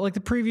 sure. But like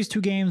the previous two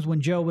games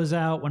when Joe was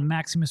out, when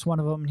Maximus one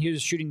of them, and he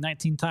was shooting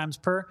 19 times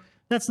per,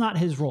 that's not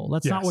his role.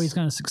 That's not what he's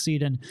going to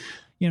succeed in.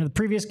 The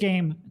previous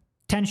game,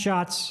 10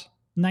 shots,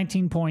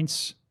 19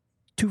 points,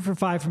 2 for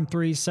 5 from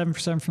 3, 7 for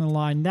 7 from the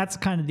line. That's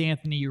kind of the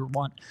Anthony you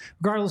want.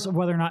 Regardless of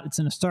whether or not it's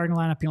in a starting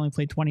lineup, he only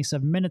played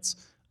 27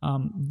 minutes.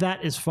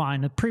 That is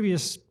fine. The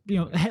previous,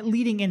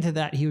 leading into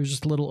that, he was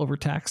just a little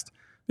overtaxed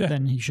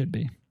than he should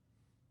be.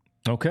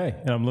 Okay.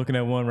 And I'm looking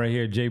at one right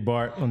here. Jay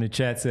Bart on the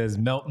chat says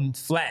Melton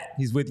flat.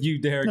 He's with you,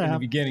 Derek, in the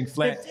beginning.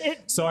 Flat.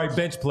 Sorry,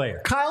 bench player.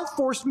 Kyle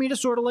forced me to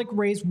sort of like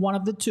raise one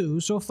of the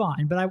two, so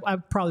fine. But I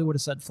probably would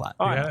have said flat.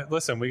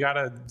 Listen, we got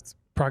to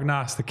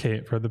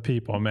prognosticate for the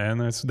people,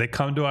 man. They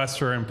come to us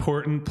for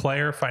important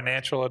player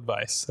financial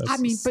advice.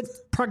 But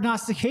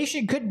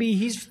prognostication could be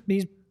he's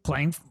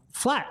playing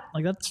flat.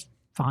 Like that's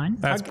fine.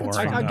 That's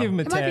boring. I'll give him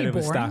a It might tad be of a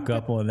boring, stock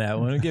up on that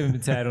one. I'll give him a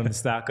tad on the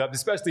stock up,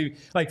 especially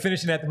like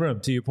finishing at the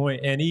rim, to your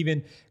point, and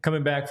even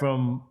coming back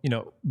from,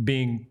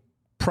 being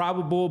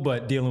probable,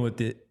 but dealing with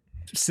the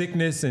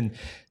sickness and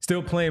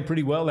still playing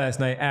pretty well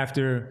last night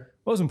after,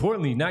 most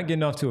importantly, not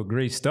getting off to a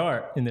great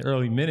start in the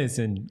early minutes.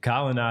 And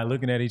Kyle and I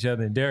looking at each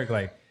other and Derek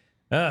like,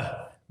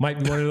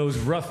 might be one of those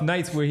rough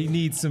nights where he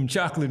needs some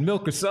chocolate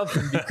milk or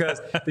something because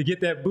to get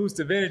that boost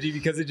of energy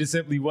because it just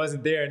simply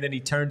wasn't there. And then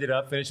he turned it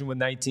up, finishing with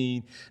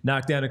 19,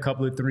 knocked down a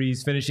couple of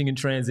threes, finishing in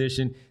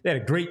transition. They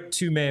had a great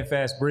 2-man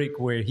fast break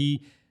where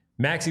he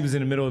Maxey was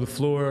in the middle of the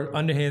floor,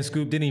 underhand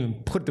scoop, didn't even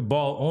put the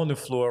ball on the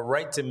floor,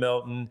 right to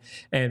Melton,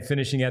 and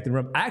finishing at the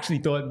rim. I actually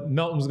thought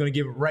Melton was going to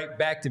give it right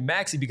back to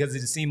Maxey because it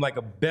just seemed like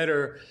a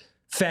better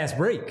fast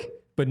break.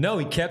 But no,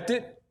 he kept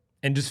it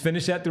and just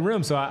finished at the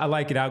rim. So I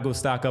like it. I'll go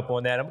stock up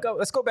on that.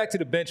 Let's go back to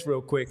the bench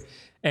real quick.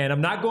 And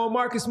I'm not going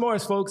Marcus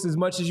Morris, folks, as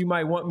much as you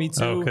might want me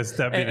to. Oh, because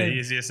that'd be the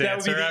easiest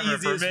answer ever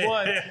for me.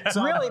 One.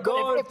 So really,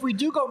 but if we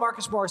do go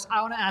Marcus Morris,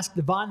 I want to ask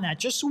Devon that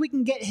just so we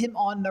can get him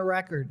on the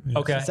record.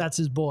 Okay. Since that's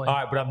his boy. All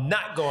right, but I'm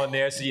not going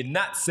there, so you're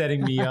not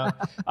setting me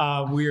up.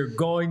 We're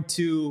going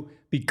to,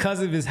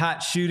 because of his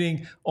hot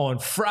shooting on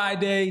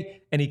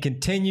Friday, and he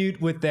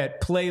continued with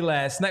that play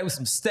last night with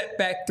some step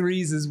back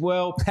threes as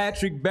well.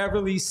 Patrick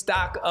Beverley,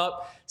 stock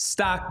up,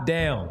 stock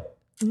down.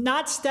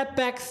 Not step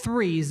back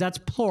threes, that's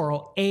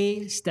plural.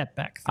 A step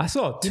back. I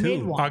saw He made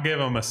two. one. I'll give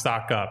him a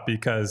stock up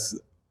because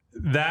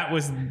that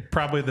was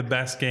probably the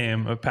best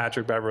game of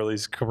Patrick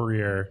Beverley's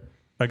career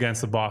against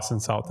the Boston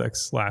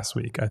Celtics last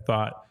week. I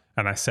thought,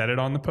 and I said it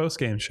on the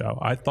post-game show,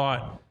 I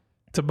thought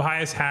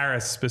Tobias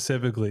Harris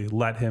specifically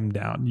let him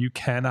down. You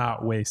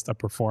cannot waste a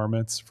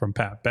performance from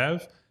Pat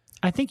Bev.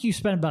 I think you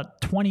spent about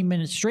 20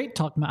 minutes straight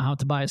talking about how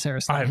Tobias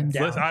Harris let him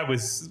down.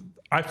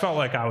 I felt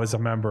like I was a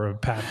member of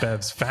Pat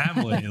Bev's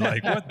family.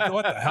 Like,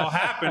 what the hell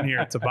happened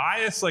here,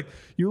 Tobias? Like,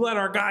 you let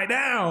our guy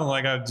down.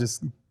 Like, I'm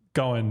just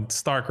going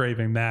stark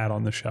raving mad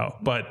on the show.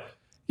 But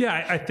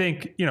yeah, I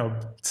think,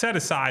 set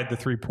aside the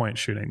 3-point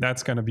shooting.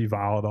 That's going to be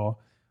volatile.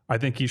 I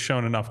think he's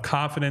shown enough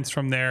confidence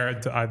from there.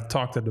 I've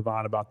talked to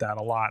Devon about that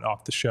a lot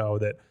off the show,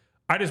 that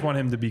I just want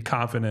him to be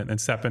confident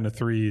and step into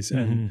threes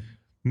and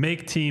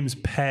make teams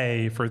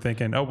pay for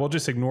thinking, oh, we'll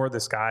just ignore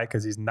this guy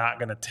because he's not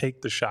going to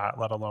take the shot,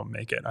 let alone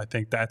make it. I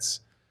think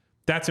that's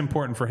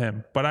important for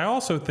him. But I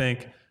also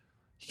think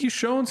he's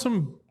shown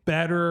some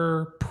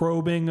better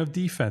probing of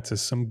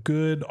defenses, some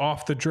good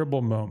off the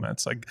dribble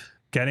moments, like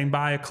getting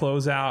by a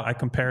closeout. I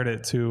compared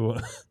it to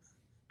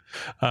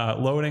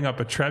loading up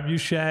a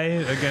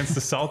trebuchet against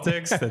the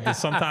Celtics. That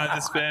sometimes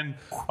it's been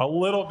a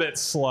little bit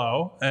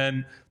slow,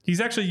 and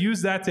he's actually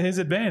used that to his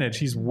advantage.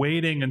 He's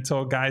waiting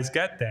until guys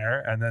get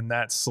there, and then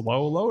that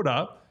slow load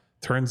up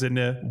turns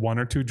into 1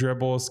 or 2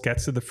 dribbles,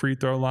 gets to the free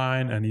throw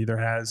line, and either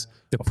has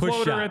The a push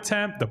floater shot.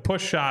 attempt. The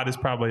push shot is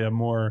probably a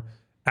more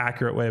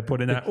accurate way of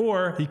putting that.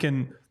 Or he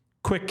can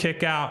quick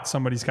kick out.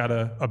 Somebody's got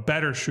a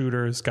better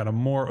shooter, has got a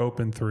more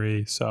open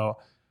three. So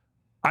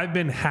I've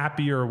been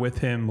happier with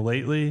him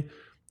lately.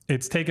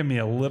 It's taken me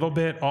a little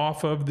bit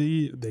off of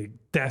they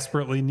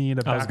desperately need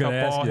a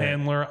backup ball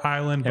handler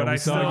island, but I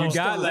saw you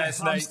still got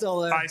last night. I'm still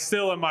there. I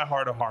still in my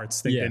heart of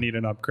hearts think they need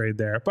an upgrade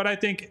there. But I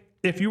think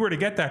if you were to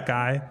get that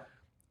guy,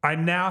 I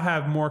now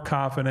have more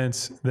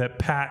confidence that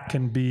Pat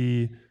can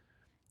be,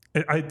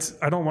 I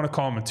don't want to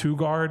call him a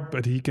 2-guard,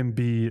 but he can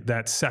be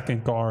that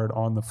second guard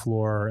on the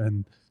floor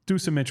and do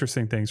some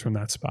interesting things from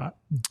that spot.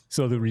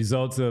 So the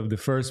results of the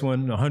first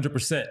one,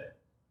 100%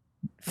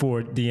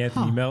 for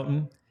DeAnthony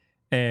Melton.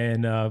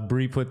 And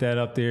Bree put that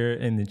up there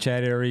in the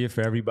chat area for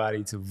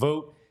everybody to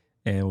vote.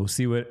 And we'll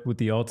see what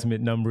the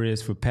ultimate number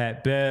is for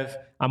Pat Bev.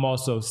 I'm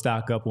also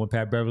stock up on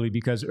Pat Beverley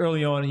because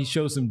early on he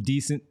showed some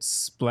decent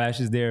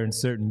splashes there in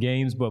certain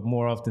games, but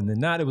more often than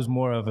not, it was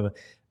more of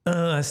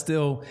I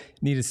still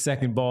need a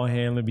second ball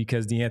handler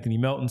because DeAnthony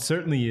Melton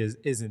certainly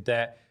isn't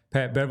that.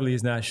 Pat Beverley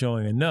is not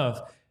showing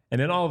enough.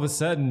 And then all of a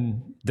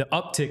sudden, the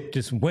uptick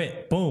just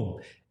went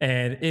boom.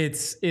 And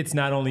it's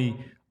not only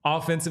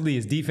offensively,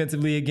 it's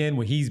defensively again,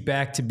 where he's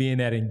back to being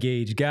that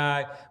engaged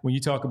guy. When you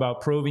talk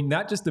about probing,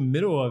 not just the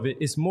middle of it,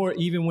 it's more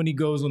even when he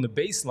goes on the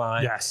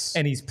baseline. Yes.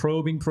 And he's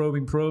probing.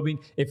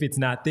 If it's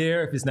not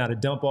there, if it's not a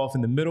dump off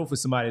in the middle for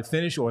somebody to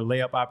finish or a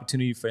layup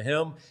opportunity for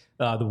him,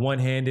 the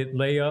one-handed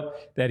layup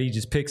that he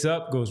just picks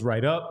up, goes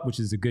right up,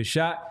 which is a good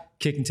shot,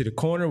 kicking to the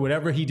corner,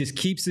 whatever. He just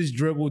keeps his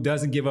dribble,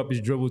 doesn't give up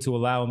his dribble to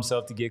allow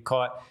himself to get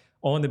caught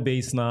on the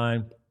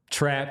baseline,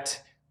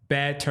 trapped,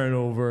 bad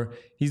turnover.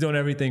 He's doing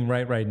everything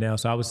right now.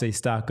 So I would say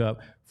stock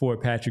up for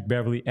Patrick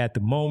Beverley at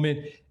the moment.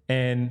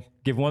 And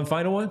give one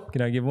final one.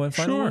 Can I give one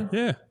final one? Sure,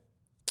 yeah.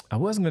 I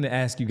wasn't going to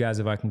ask you guys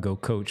if I can go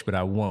coach, but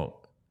I won't.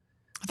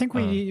 I think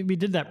we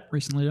did that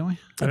recently, didn't we?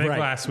 I think Right.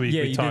 last week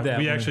Yeah, we you talked. did that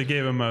We one. actually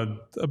gave him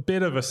a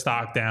bit of a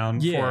stock down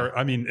Yeah.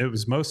 it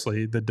was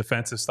mostly the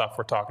defensive stuff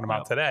we're talking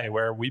about today,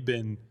 where we've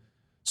been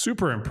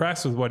super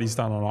impressed with what he's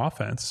done on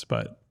offense.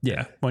 But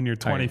Yeah. when you're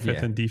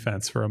 25th in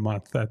defense for a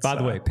month, that's By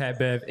the way, Pat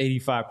Bev,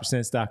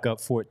 85% stock up,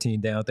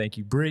 14 down. Thank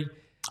you, Bree.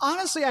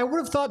 Honestly, I would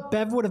have thought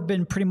Bev would have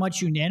been pretty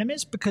much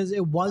unanimous because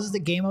it was the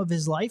game of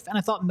his life, and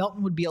I thought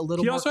Melton would be a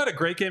little he more... also had a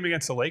great game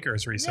against the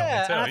Lakers recently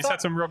Yeah, too. and I He's thought-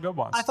 had some real good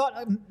ones. I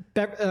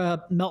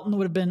thought Melton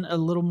would have been a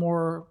little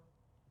more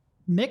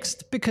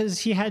Mixed, because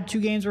he had 2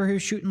 games where he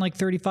was shooting like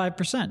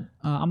 35%.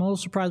 I'm a little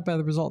surprised by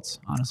the results,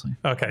 honestly.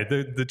 Okay,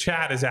 the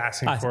chat is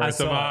asking for it,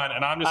 Devon,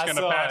 and I'm just going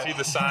to pass you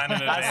the sign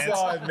in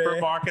advance for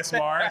Marcus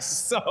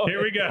Morris.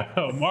 Here we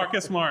go.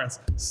 Marcus Morris,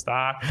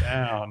 stock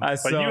down.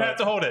 But you have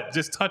to hold it.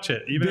 Just touch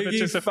it, even if it's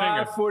just a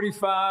finger.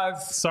 545.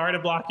 Sorry to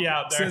block you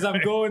out there. Says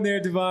I'm going there,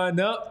 Devon.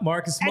 No,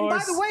 Marcus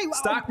Morris. And by the way,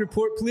 stock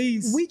report,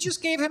 please. We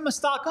just gave him a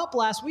stock up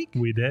last week.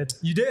 We did.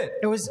 You did.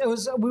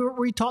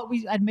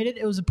 We admitted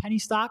it was a penny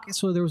stock,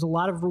 so there was a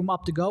lot of room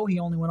up to go. He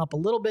only went up a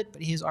little bit,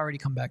 but he has already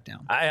come back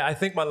down. I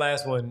think my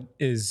last one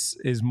is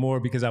more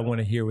because I want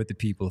to hear what the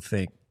people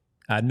think.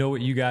 I know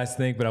what you guys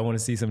think, but I want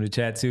to see some of the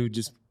chat too.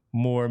 Just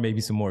more,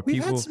 maybe some more We've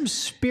people. had some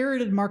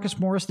spirited Marcus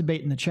Morris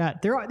debate in the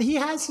chat. He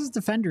has his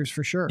defenders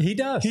for sure. He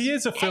does. He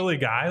is a Philly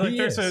guy. Like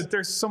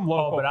there's some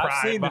local but I've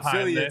pride seen the behind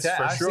Philly this attack.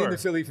 for I've sure. seen the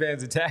Philly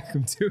fans attack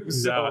him too.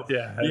 So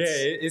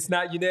it's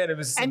not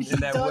unanimous And in he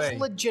that does way.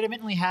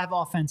 legitimately have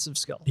offensive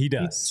skill. He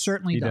does. He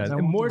certainly does.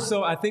 And more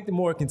so, I think the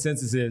more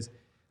consensus is,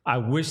 I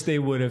wish they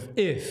would have,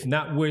 if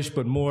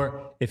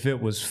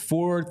it was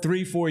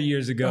 4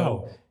 years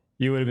ago,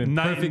 you would have been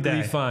Night and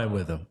perfectly day. fine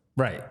with him.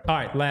 Right. All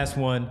right. Last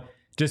one.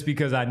 Just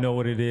because I know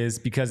what it is,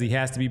 because he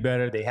has to be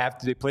better. They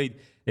play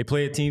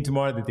a team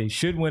tomorrow that they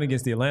should win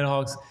against the Atlanta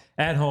Hawks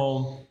at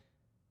home.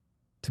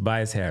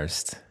 Tobias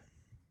Harris.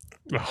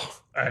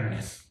 Oh, I mean,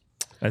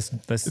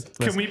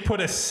 Can we put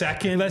a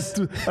second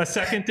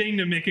thing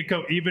to make it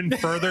go even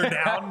further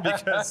down?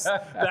 Because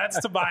that's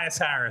Tobias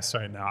Harris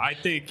right now. I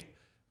think,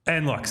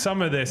 and look,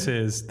 some of this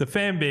is the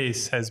fan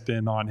base has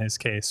been on his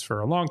case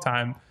for a long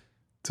time.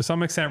 To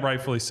some extent,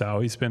 rightfully so.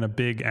 He's been a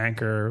big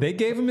anchor. They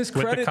gave him his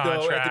with credit, the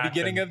though, at the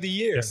beginning of the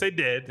year. Yes, they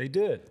did. They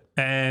did.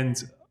 And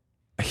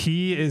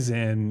he is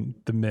in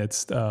the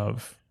midst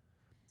of,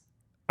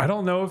 I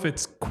don't know if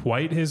it's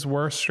quite his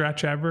worst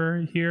stretch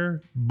ever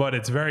here, but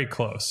it's very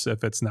close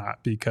if it's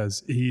not,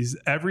 because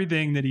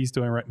everything that he's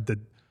doing right. The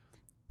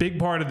big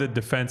part of the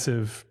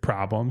defensive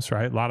problems,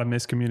 right? A lot of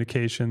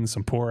miscommunication,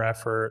 some poor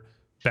effort,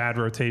 bad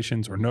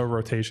rotations or no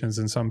rotations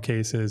in some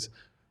cases,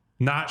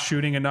 not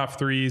shooting enough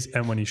threes.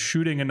 And when he's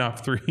shooting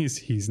enough threes,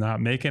 he's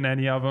not making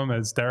any of them.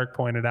 As Derek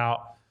pointed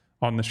out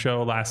on the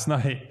show last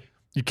night,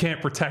 you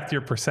can't protect your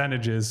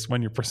percentages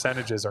when your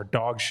percentages are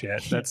dog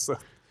shit. That's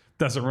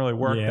doesn't really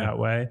work that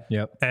way.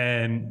 Yep.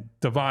 And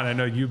Devon, I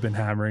know you've been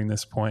hammering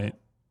this point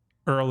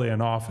early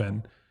and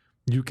often.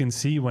 You can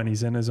see when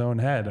he's in his own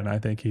head. And I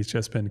think he's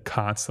just been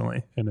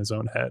constantly in his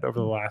own head over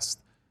the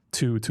last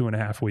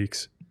 2.5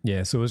 weeks.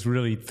 Yeah. So it's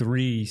really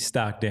 3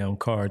 stock down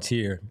cards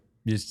here.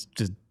 Just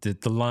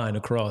the line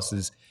across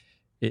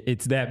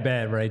it's that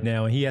bad right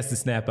now, and he has to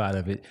snap out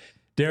of it.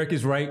 Derek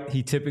is right.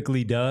 He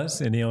typically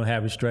does, and he'll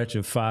have a stretch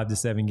of 5 to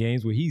 7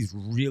 games where he's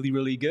really,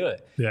 really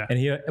good.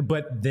 Yeah.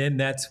 But then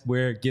that's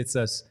where it gets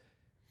us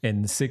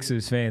and the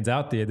Sixers fans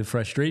out there, the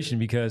frustration,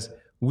 because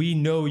we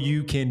know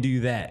you can do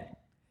that.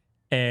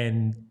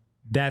 And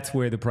that's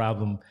where the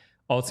problem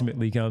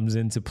ultimately comes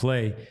into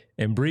play.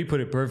 And Bree put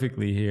it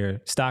perfectly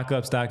here. Stock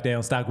up, stock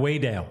down, stock way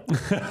down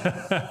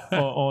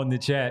on the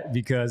chat,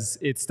 because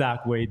it's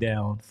stock way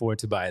down for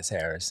Tobias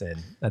Harris.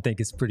 And I think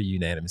it's pretty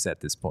unanimous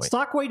at this point.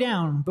 Stock way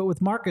down, but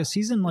with Marcus,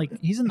 he's in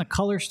the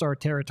color star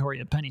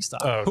territory of penny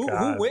stock. Oh,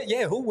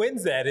 who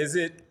wins that? Is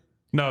it?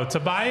 No,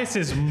 Tobias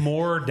is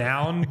more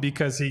down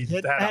because he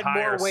had a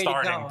higher more way to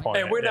starting go. point.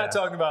 And we're not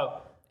talking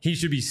about he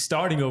should be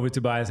starting over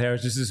Tobias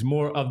Harris. This is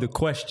more of the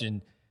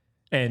question.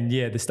 And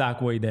the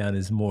stock way down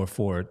is more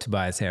for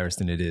Tobias Harris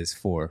than it is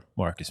for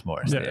Marcus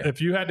Morris. Yeah, if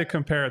you had to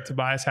compare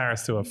Tobias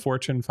Harris to a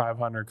Fortune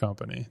 500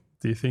 company,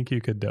 do you think you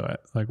could do it?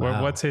 Like,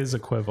 what's his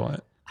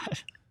equivalent?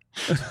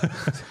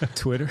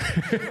 Twitter.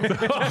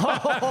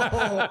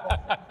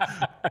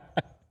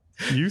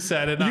 You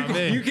said it, not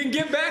me. You can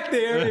get back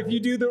there if you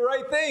do the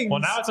right things. Well,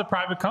 now it's a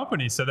private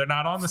company, so they're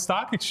not on the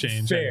stock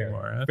exchange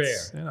anymore.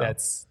 Fair.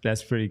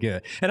 That's pretty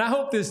good. And I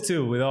hope this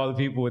too, with all the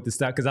people with the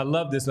stock, because I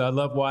love this. I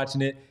love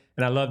watching it,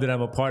 and I love that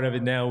I'm a part of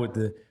it now with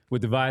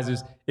the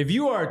visors. If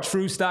you are a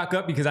true stock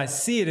up, because I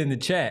see it in the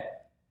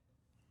chat,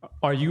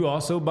 are you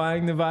also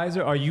buying the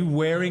visor? Are you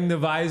wearing the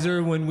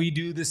visor when we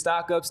do the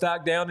stock up,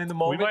 stock down in the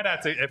moment? We might have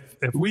to,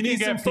 if we need can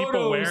get some people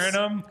photos. wearing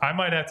them, I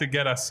might have to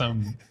get us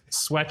some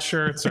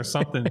sweatshirts or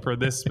something for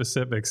this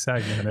specific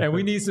segment. And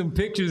we need some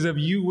pictures of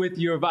you with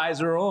your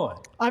visor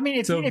on. I mean,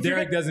 if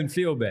Derek doesn't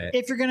feel bad.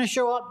 If you're going to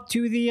show up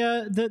to the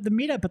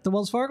meetup at the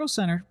Wells Fargo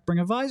Center, bring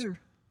a visor.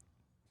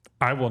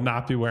 I will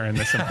not be wearing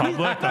this in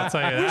public. I'll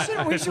tell you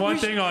that. It's one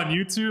thing on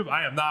YouTube.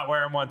 I am not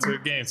wearing one to a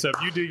game. So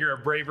if you do, you're a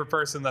braver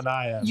person than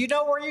I am. You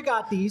know where you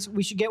got these.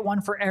 We should get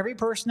one for every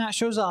person that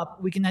shows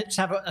up. We can just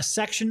have a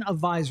section of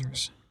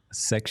visors. A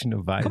section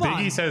of visors. Come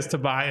on. Biggie says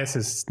Tobias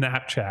is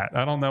Snapchat.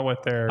 I don't know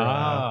what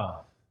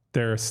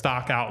their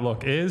stock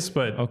outlook is,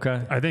 but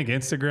Okay. I think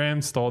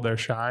Instagram stole their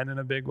shine in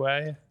a big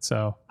way.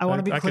 So I want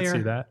to be I clear.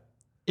 can see that.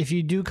 If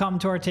you do come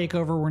to our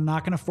takeover, we're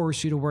not going to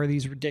force you to wear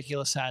these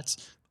ridiculous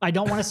hats. I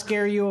don't want to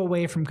scare you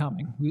away from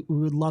coming. We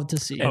would love to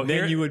see you. And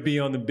then you would be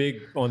on the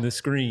big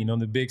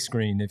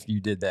screen if you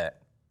did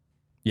that.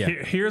 Yeah.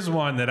 Here's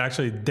one that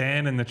actually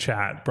Dan in the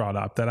chat brought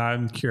up that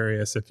I'm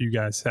curious if you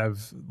guys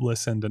have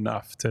listened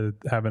enough to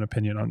have an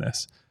opinion on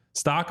this.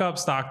 Stock up,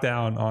 stock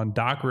down on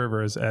Doc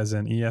Rivers as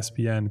an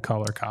ESPN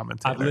color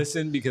commentator. I've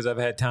listened because I've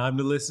had time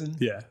to listen.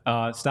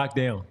 Yeah. Stock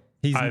down.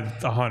 He's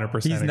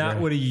 100%. He's not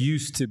agree. what he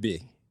used to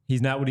be.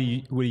 He's not what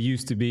he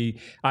used to be.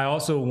 I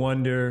also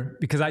wonder,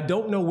 because I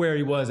don't know where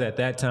he was at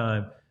that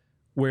time,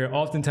 where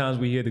oftentimes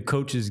we hear the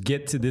coaches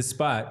get to this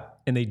spot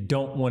and they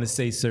don't want to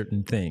say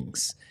certain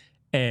things.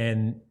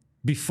 And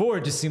before,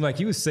 it just seemed like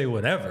he would say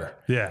whatever.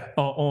 Yeah.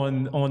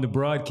 On the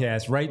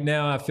broadcast. Right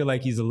now, I feel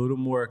like he's a little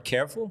more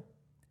careful,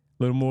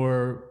 a little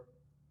more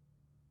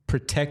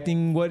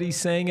protecting what he's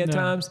saying at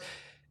times.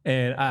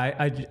 And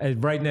I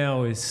right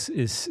now is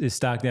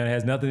stock down. It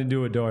has nothing to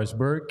do with Doris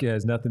Burke. It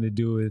has nothing to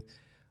do with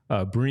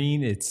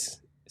Breen. It's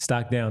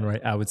stock down,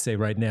 right? I would say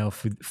right now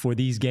for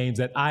these games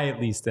that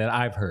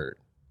I've heard.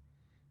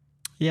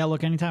 Yeah,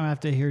 look, anytime I have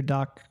to hear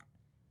Doc,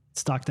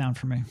 stock down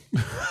for me.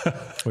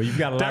 Well, you've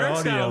got a lot Derek's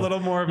of audio. got a little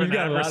more of an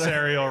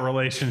adversarial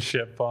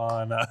relationship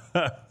on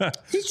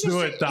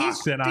with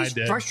Doc than I He's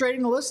did.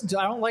 frustrating to listen to.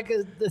 I don't like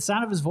the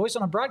sound of his voice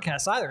on a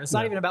broadcast either. It's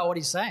not even about what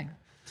he's saying.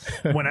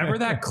 Whenever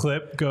that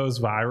clip goes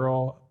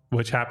viral,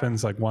 which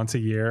happens like once a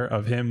year,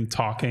 of him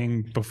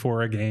talking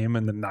before a game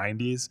in the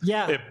 90s,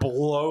 it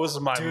blows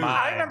my mind.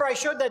 I remember I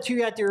showed that to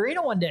you at the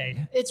arena one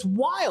day. It's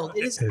wild.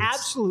 It's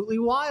absolutely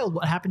wild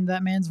what happened to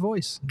that man's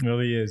voice. It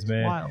really is,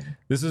 man. Wild.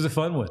 This was a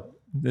fun one.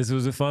 This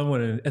was a fun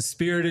one, and a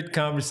spirited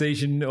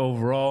conversation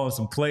overall on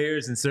some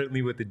players, and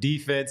certainly with the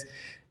defense.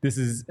 This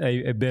has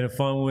been a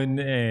fun one,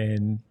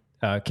 and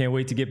can't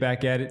wait to get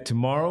back at it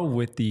tomorrow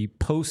with the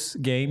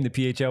post game, the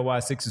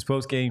PHLY Sixers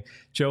post game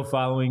show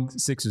following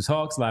Sixers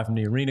Hawks live from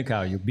the arena.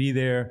 Kyle, you'll be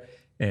there,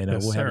 and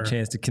we'll have a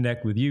chance to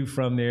connect with you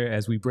from there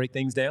as we break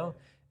things down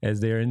as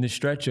they're in the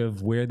stretch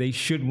of where they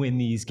should win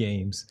these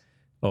games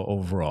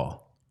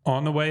overall.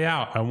 On the way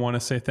out, I want to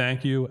say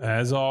thank you,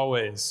 as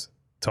always,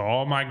 to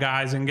all my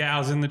guys and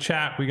gals in the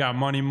chat. We got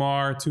Money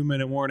Mar, 2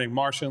 Minute Warning,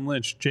 Martian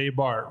Lynch, Jay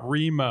Bart,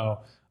 Remo.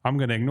 I'm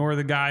going to ignore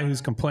the guy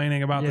who's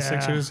complaining about the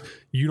Sixers.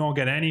 You don't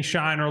get any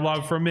shine or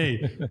love from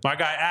me. My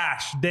guy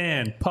Ash,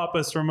 Dan,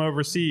 Puppas from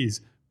overseas,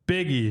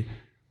 Biggie,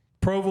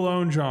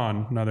 Provolone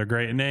John, another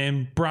great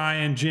name,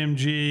 Brian, Jim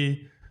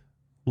G.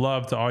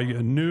 Love to all you.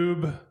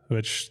 Noob,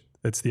 which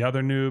it's the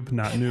other noob,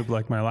 not noob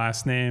like my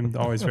last name.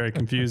 Always very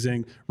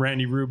confusing.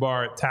 Randy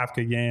Rubart,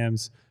 Tafka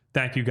Yams.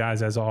 Thank you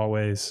guys, as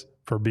always,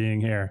 for being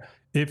here.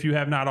 If you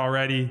have not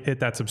already, hit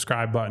that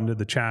subscribe button to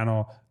the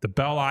channel. The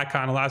bell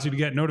icon allows you to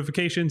get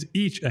notifications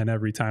each and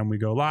every time we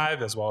go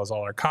live, as well as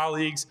all our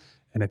colleagues.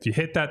 And if you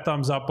hit that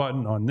thumbs up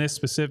button on this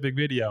specific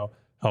video,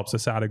 helps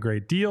us out a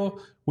great deal.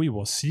 We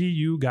will see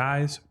you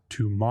guys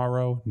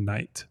tomorrow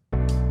night. We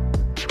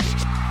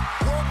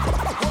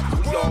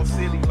all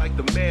silly like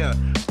the mayor.